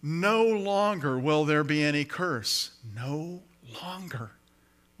 no longer will there be any curse. No longer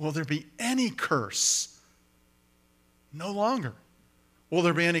will there be any curse. No longer will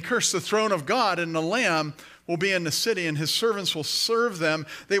there be any curse. The throne of God and the Lamb will be in the city, and his servants will serve them.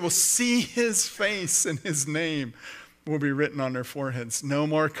 They will see his face, and his name will be written on their foreheads. No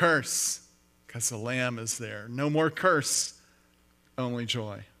more curse, because the Lamb is there. No more curse, only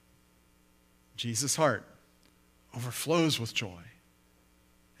joy. Jesus' heart overflows with joy,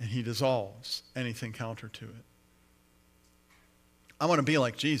 and he dissolves anything counter to it. I want to be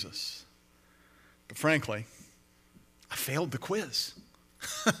like Jesus, but frankly, I failed the quiz.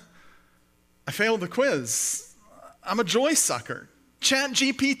 I failed the quiz. I'm a joy sucker.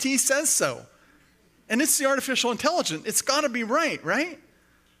 ChatGPT says so. And it's the artificial intelligence. It's got to be right, right?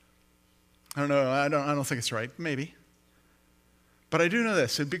 I don't know. I don't think it's right. Maybe. But I do know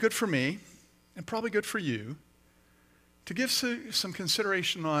this. It'd be good for me, and probably good for you, to give some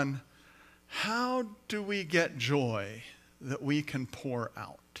consideration on how do we get joy that we can pour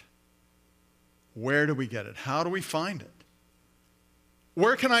out? Where do we get it? How do we find it?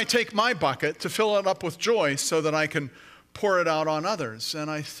 Where can I take my bucket to fill it up with joy so that I can pour it out on others?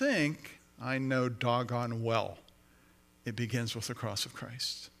 And I think I know doggone well it begins with the cross of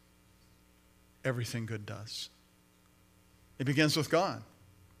Christ. Everything good does. It begins with God.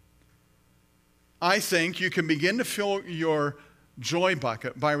 I think you can begin to fill your joy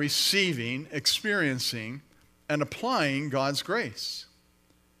bucket by receiving, experiencing, and applying God's grace.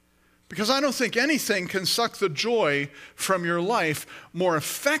 Because I don't think anything can suck the joy from your life more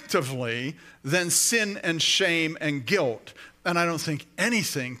effectively than sin and shame and guilt. And I don't think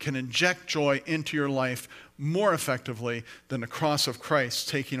anything can inject joy into your life more effectively than the cross of Christ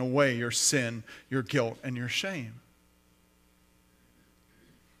taking away your sin, your guilt, and your shame.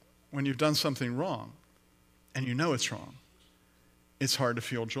 When you've done something wrong, and you know it's wrong, it's hard to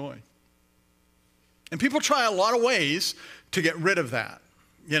feel joy. And people try a lot of ways to get rid of that.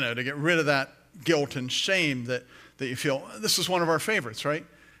 To get rid of that guilt and shame that you feel. This is one of our favorites, right?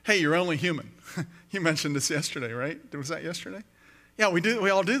 Hey, you're only human. You mentioned this yesterday, right? Was that yesterday? Yeah, we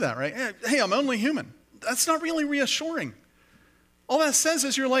all do that, right? Hey, I'm only human. That's not really reassuring. All that says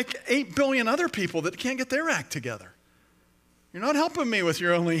is you're like 8 billion other people that can't get their act together. You're not helping me with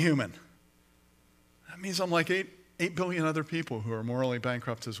you're only human. That means I'm like 8 billion other people who are morally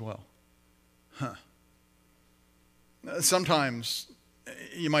bankrupt as well. Sometimes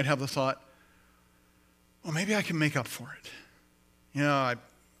you might have the thought, well, maybe I can make up for it.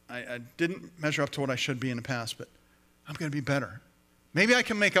 I didn't measure up to what I should be in the past, but I'm going to be better. Maybe I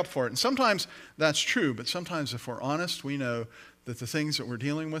can make up for it. And sometimes that's true, but sometimes if we're honest, we know that the things that we're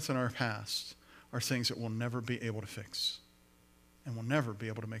dealing with in our past are things that we'll never be able to fix. And we'll never be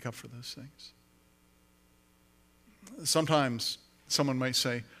able to make up for those things. Sometimes someone might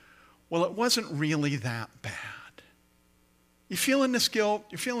say, well, it wasn't really that bad. You're feeling this guilt,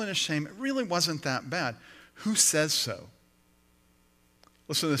 you're feeling this shame. It really wasn't that bad. Who says so?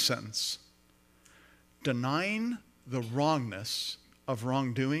 Listen to this sentence. Denying the wrongness of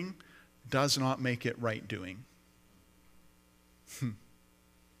wrongdoing does not make it right doing.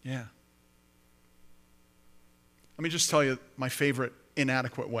 Yeah. Let me just tell you my favorite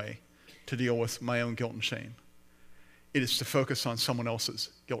inadequate way to deal with my own guilt and shame. It is to focus on someone else's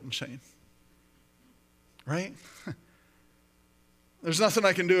guilt and shame. Right? There's nothing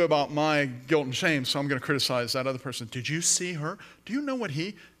I can do about my guilt and shame, so I'm going to criticize that other person. Did you see her? Do you know what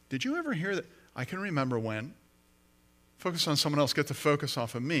did you ever hear that? I can remember when. Focus on someone else, get the focus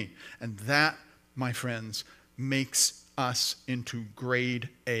off of me. And that, my friends, makes us into grade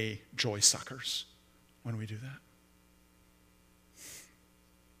A joy suckers when we do that.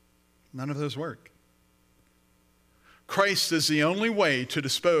 None of those work. Christ is the only way to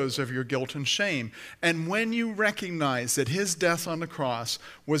dispose of your guilt and shame. And when you recognize that his death on the cross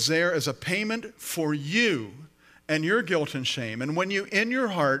was there as a payment for you and your guilt and shame, and when you in your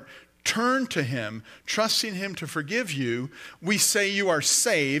heart turn to him, trusting him to forgive you, we say you are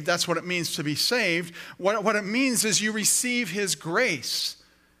saved. That's what it means to be saved. What it means is you receive his grace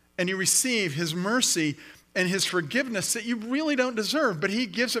and you receive his mercy and his forgiveness that you really don't deserve, but he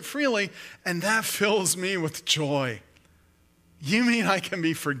gives it freely, and that fills me with joy. You mean I can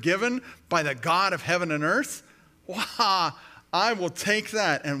be forgiven by the God of heaven and earth? Wow, I will take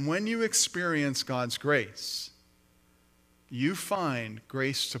that. And when you experience God's grace, you find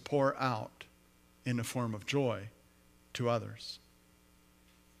grace to pour out in the form of joy to others.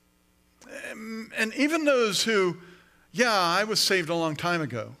 And even those who, I was saved a long time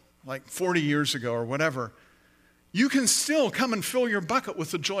ago, like 40 years ago or whatever, you can still come and fill your bucket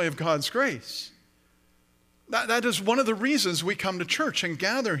with the joy of God's grace. That is one of the reasons we come to church and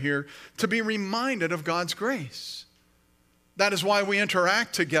gather here, to be reminded of God's grace. That is why we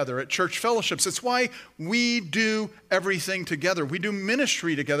interact together at church fellowships. It's why we do everything together. We do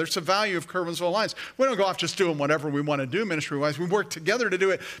ministry together. It's the value of Kerwinsville Alliance. We don't go off just doing whatever we want to do ministry-wise. We work together to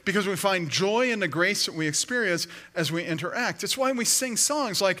do it because we find joy in the grace that we experience as we interact. It's why we sing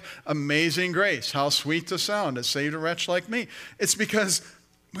songs like Amazing Grace, how sweet the sound that saved a wretch like me. It's because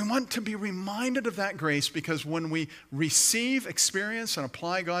we want to be reminded of that grace, because when we receive, experience, and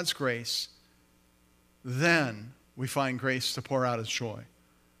apply God's grace, then we find grace to pour out his joy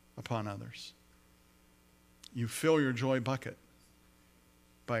upon others. You fill your joy bucket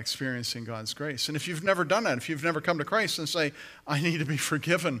by experiencing God's grace. And if you've never done that, if you've never come to Christ and say, I need to be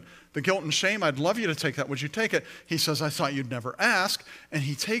forgiven, the guilt and shame, I'd love you to take that. Would you take it? He says, I thought you'd never ask. And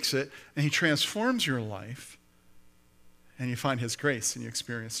he takes it and he transforms your life, and you find his grace and you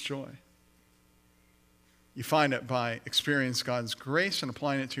experience joy. You find it by experiencing God's grace and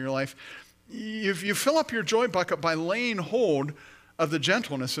applying it to your life. You fill up your joy bucket by laying hold of the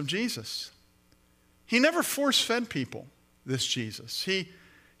gentleness of Jesus. He never force-fed people, this Jesus. He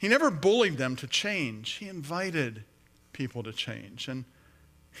never bullied them to change. He invited people to change. And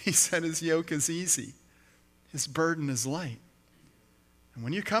he said his yoke is easy. His burden is light. And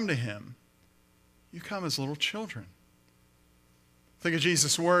when you come to him, you come as little children. Think of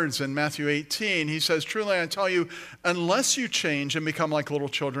Jesus' words in Matthew 18. He says, truly I tell you, unless you change and become like little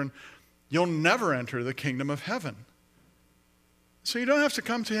children, you'll never enter the kingdom of heaven. So you don't have to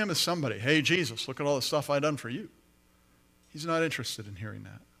come to him as somebody. Hey, Jesus, look at all the stuff I've done for you. He's not interested in hearing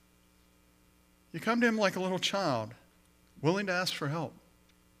that. You come to him like a little child, willing to ask for help,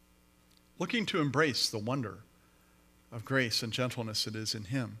 looking to embrace the wonder of grace and gentleness that is in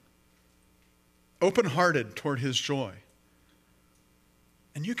him, open-hearted toward his joy.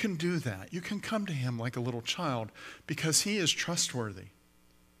 And you can do that. You can come to him like a little child because he is trustworthy.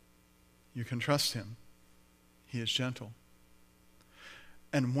 You can trust him. He is gentle.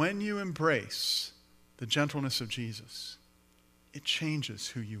 And when you embrace the gentleness of Jesus, it changes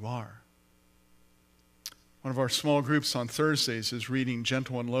who you are. One of our small groups on Thursdays is reading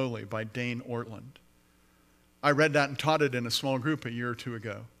Gentle and Lowly by Dane Ortland. I read that and taught it in a small group a year or two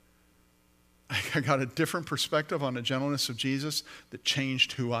ago. I got a different perspective on the gentleness of Jesus that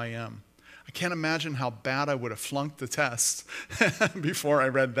changed who I am. I can't imagine how bad I would have flunked the test before I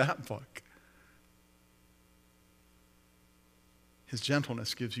read that book. His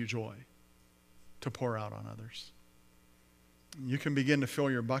gentleness gives you joy to pour out on others. You can begin to fill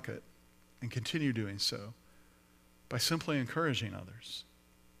your bucket and continue doing so by simply encouraging others.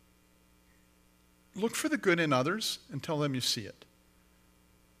 Look for the good in others and tell them you see it.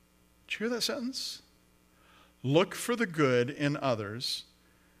 Did you hear that sentence? Look for the good in others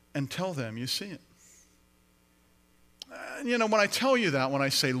and tell them you see it. When I tell you that, when I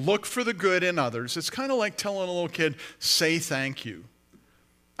say look for the good in others, it's kind of like telling a little kid, say thank you.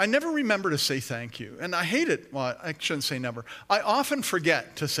 I never remember to say thank you, and I hate it. Well, I shouldn't say never. I often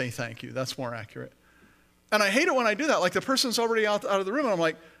forget to say thank you. That's more accurate. And I hate it when I do that. Like the person's already out of the room, and I'm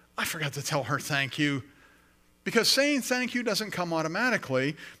like, I forgot to tell her thank you. Because saying thank you doesn't come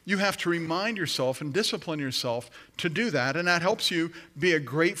automatically. You have to remind yourself and discipline yourself to do that, and that helps you be a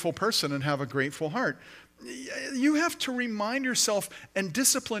grateful person and have a grateful heart. You have to remind yourself and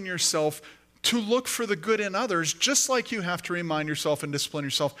discipline yourself to look for the good in others, just like you have to remind yourself and discipline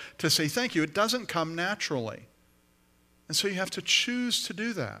yourself to say thank you. It doesn't come naturally. And so you have to choose to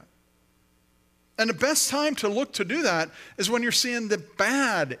do that. And the best time to look to do that is when you're seeing the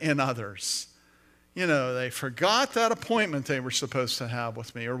bad in others. They forgot that appointment they were supposed to have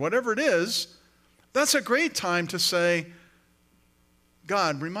with me, or whatever it is. That's a great time to say,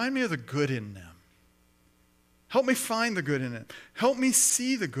 God, remind me of the good in them. Help me find the good in it. Help me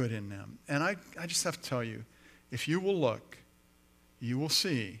see the good in them. And I just have to tell you, if you will look, you will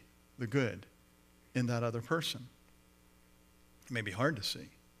see the good in that other person. It may be hard to see,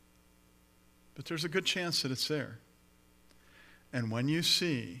 but there's a good chance that it's there. And when you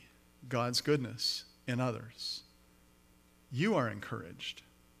see God's goodness in others, you are encouraged,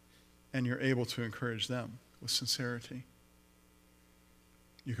 and you're able to encourage them with sincerity.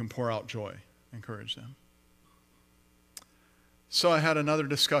 You can pour out joy, encourage them. So I had another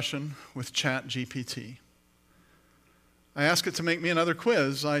discussion with ChatGPT. I asked it to make me another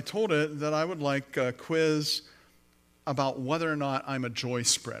quiz. I told it that I would like a quiz about whether or not I'm a joy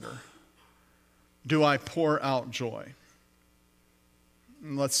spreader. Do I pour out joy?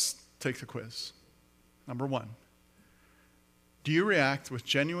 Let's take the quiz. Number 1. Do you react with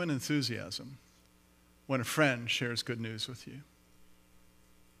genuine enthusiasm when a friend shares good news with you?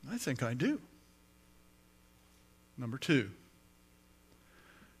 I think I do. Number 2.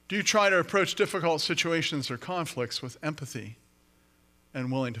 Do you try to approach difficult situations or conflicts with empathy and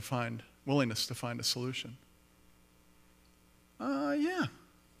willingness to find a solution? Yeah,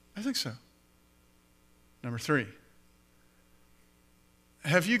 I think so. Number 3.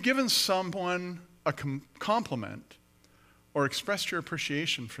 Have you given someone a compliment or expressed your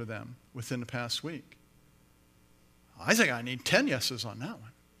appreciation for them within the past week? I think I need 10 yeses on that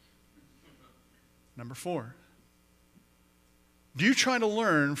one. Number 4. Do you try to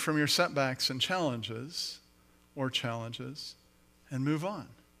learn from your setbacks and challenges and move on?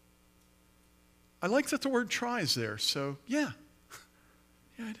 I like that the word try is there, so yeah.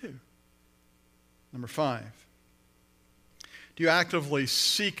 Yeah, I do. Number 5. Do you actively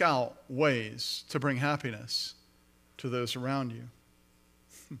seek out ways to bring happiness to those around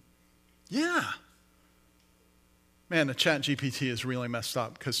you? Yeah. Man, the ChatGPT is really messed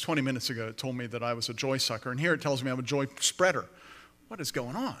up because 20 minutes ago it told me that I was a joy sucker, and here it tells me I'm a joy spreader. What is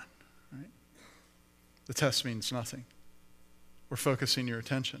going on? Right? The test means nothing. We're focusing your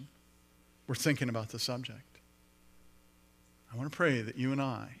attention. We're thinking about the subject. I want to pray that you and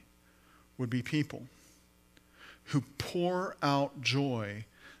I would be people who pour out joy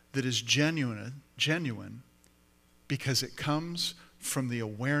that is genuine because it comes from the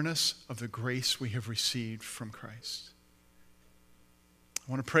awareness of the grace we have received from Christ.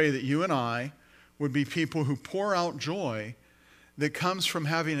 I want to pray that you and I would be people who pour out joy that comes from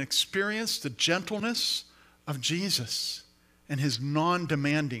having experienced the gentleness of Jesus and his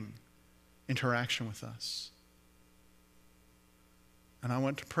non-demanding interaction with us. And I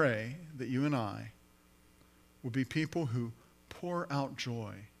want to pray that you and I will be people who pour out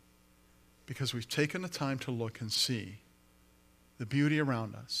joy because we've taken the time to look and see the beauty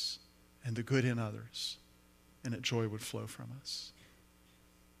around us and the good in others, and that joy would flow from us.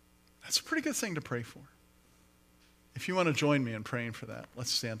 That's a pretty good thing to pray for. If you want to join me in praying for that,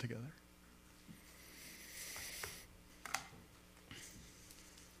 let's stand together.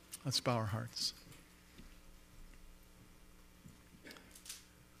 Let's bow our hearts.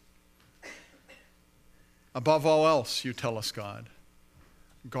 Above all else, you tell us, God,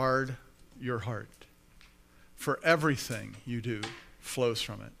 guard your heart, for everything you do flows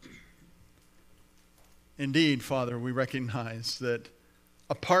from it. Indeed, Father, we recognize that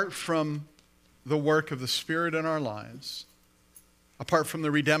apart from the work of the Spirit in our lives, apart from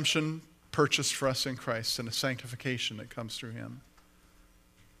the redemption purchased for us in Christ and the sanctification that comes through him,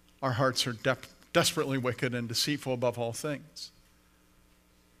 our hearts are desperately wicked and deceitful above all things.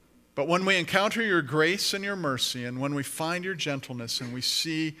 But when we encounter your grace and your mercy, and when we find your gentleness and we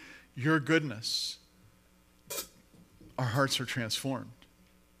see your goodness, our hearts are transformed.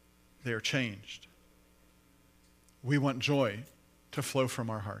 They are changed. We want joy to flow from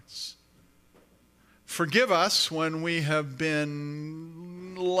our hearts. Forgive us when we have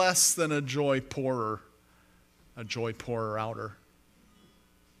been less than a joy pourer outer.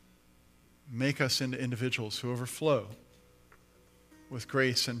 Make us into individuals who overflow with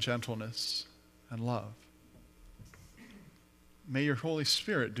grace and gentleness and love. May your Holy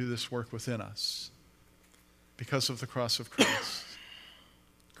Spirit do this work within us because of the cross of Christ.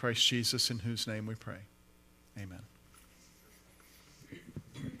 Christ Jesus, in whose name we pray. Amen.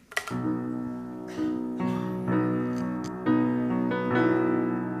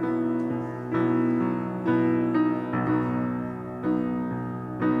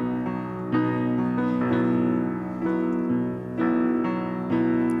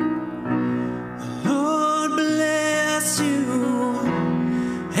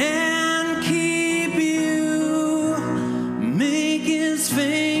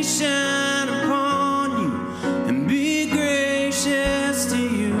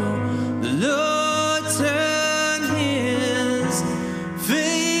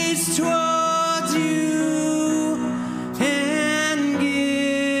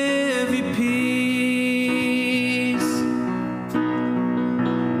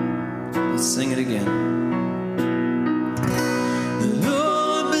 Sing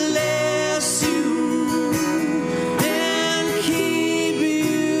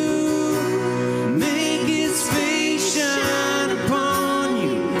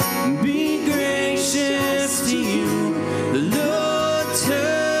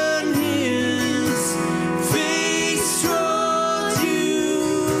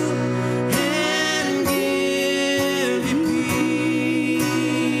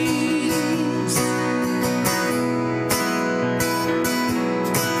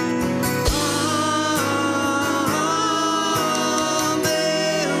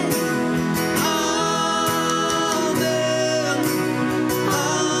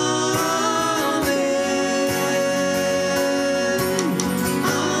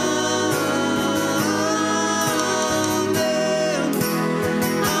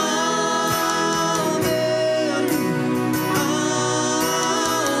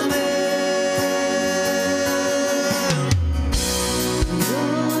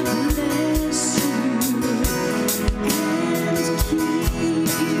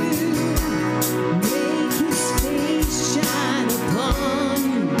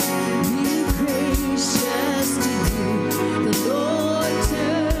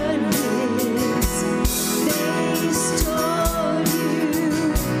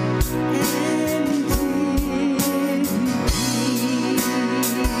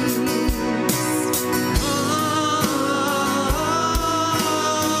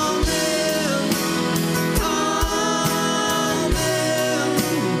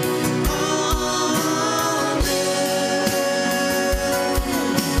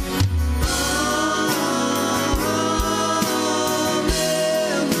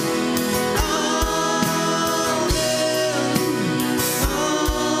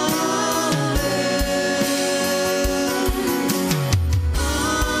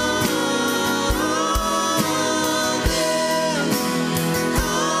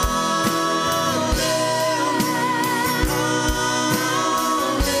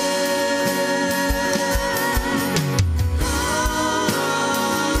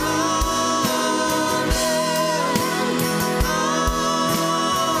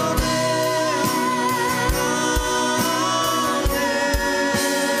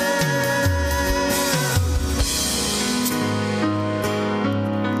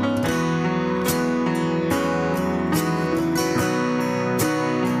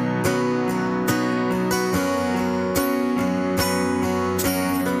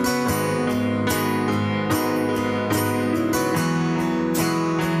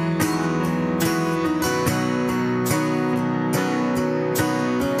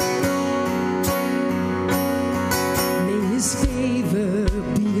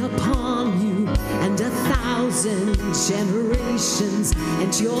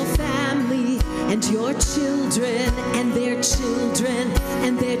children and their children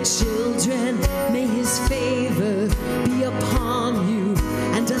and their children. May his favor be upon you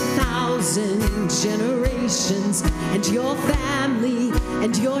and 1,000 generations, and your family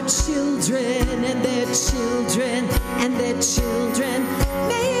and your children and their children and their children.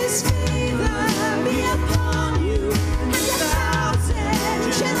 May his favor be upon you and 1,000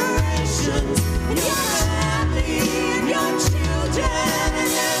 generations, and your family and your children and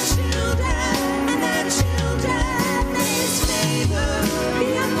their children and their children. May his favor be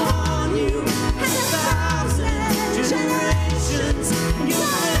upon you and 1,000 generations, and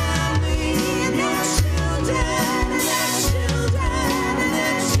your family and your children and their children and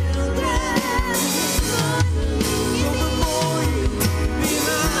their children. Before you,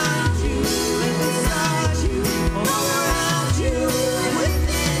 behind you, and beside you, all around you,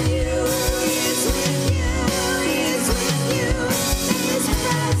 within you. He is with you. He is with you. In his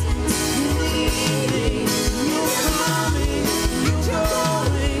presence, in the evening, you're coming, you're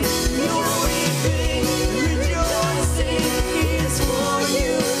going, you're weeping, rejoicing. He is for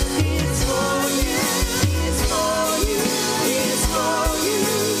you. He is for you. He is for you. He is for you.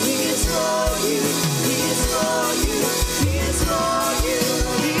 He is for you. He is for you. He is for you.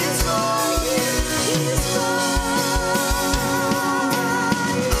 He is for you. He is for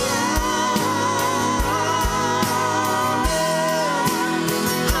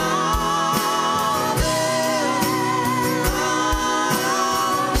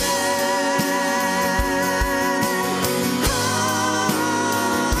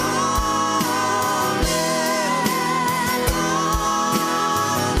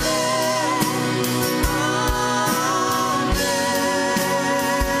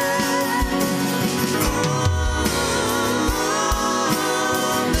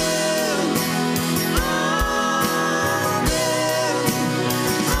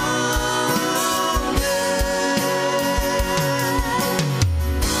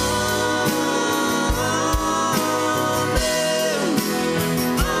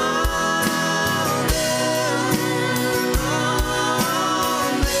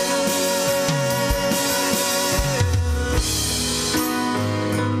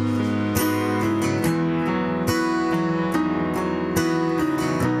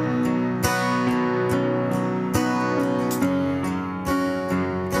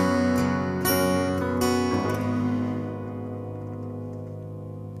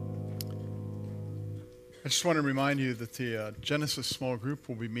I just want to remind you that the Genesis small group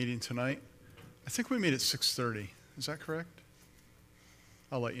will be meeting tonight. I think we meet at 6:30. Is that correct?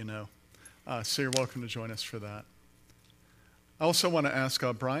 I'll let you know. So you're welcome to join us for that. I also want to ask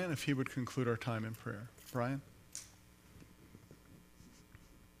Brian if he would conclude our time in prayer. Brian?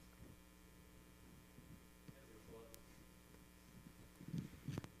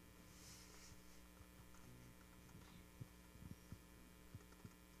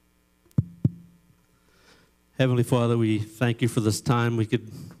 Heavenly Father, we thank you for this time. We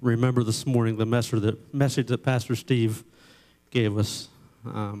could remember this morning the message that Pastor Steve gave us.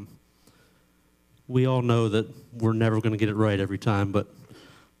 We all know that we're never going to get it right every time, but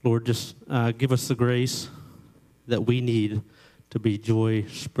Lord, just give us the grace that we need to be joy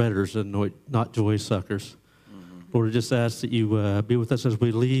spreaders and not joy suckers. Lord, I just ask that you be with us as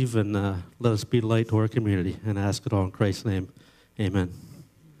we leave and let us be light to our community, and ask it all in Christ's name. Amen.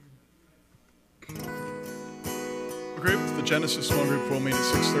 Group, the Genesis small group will meet at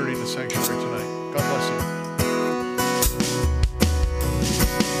 6:30 in the sanctuary tonight. God bless you.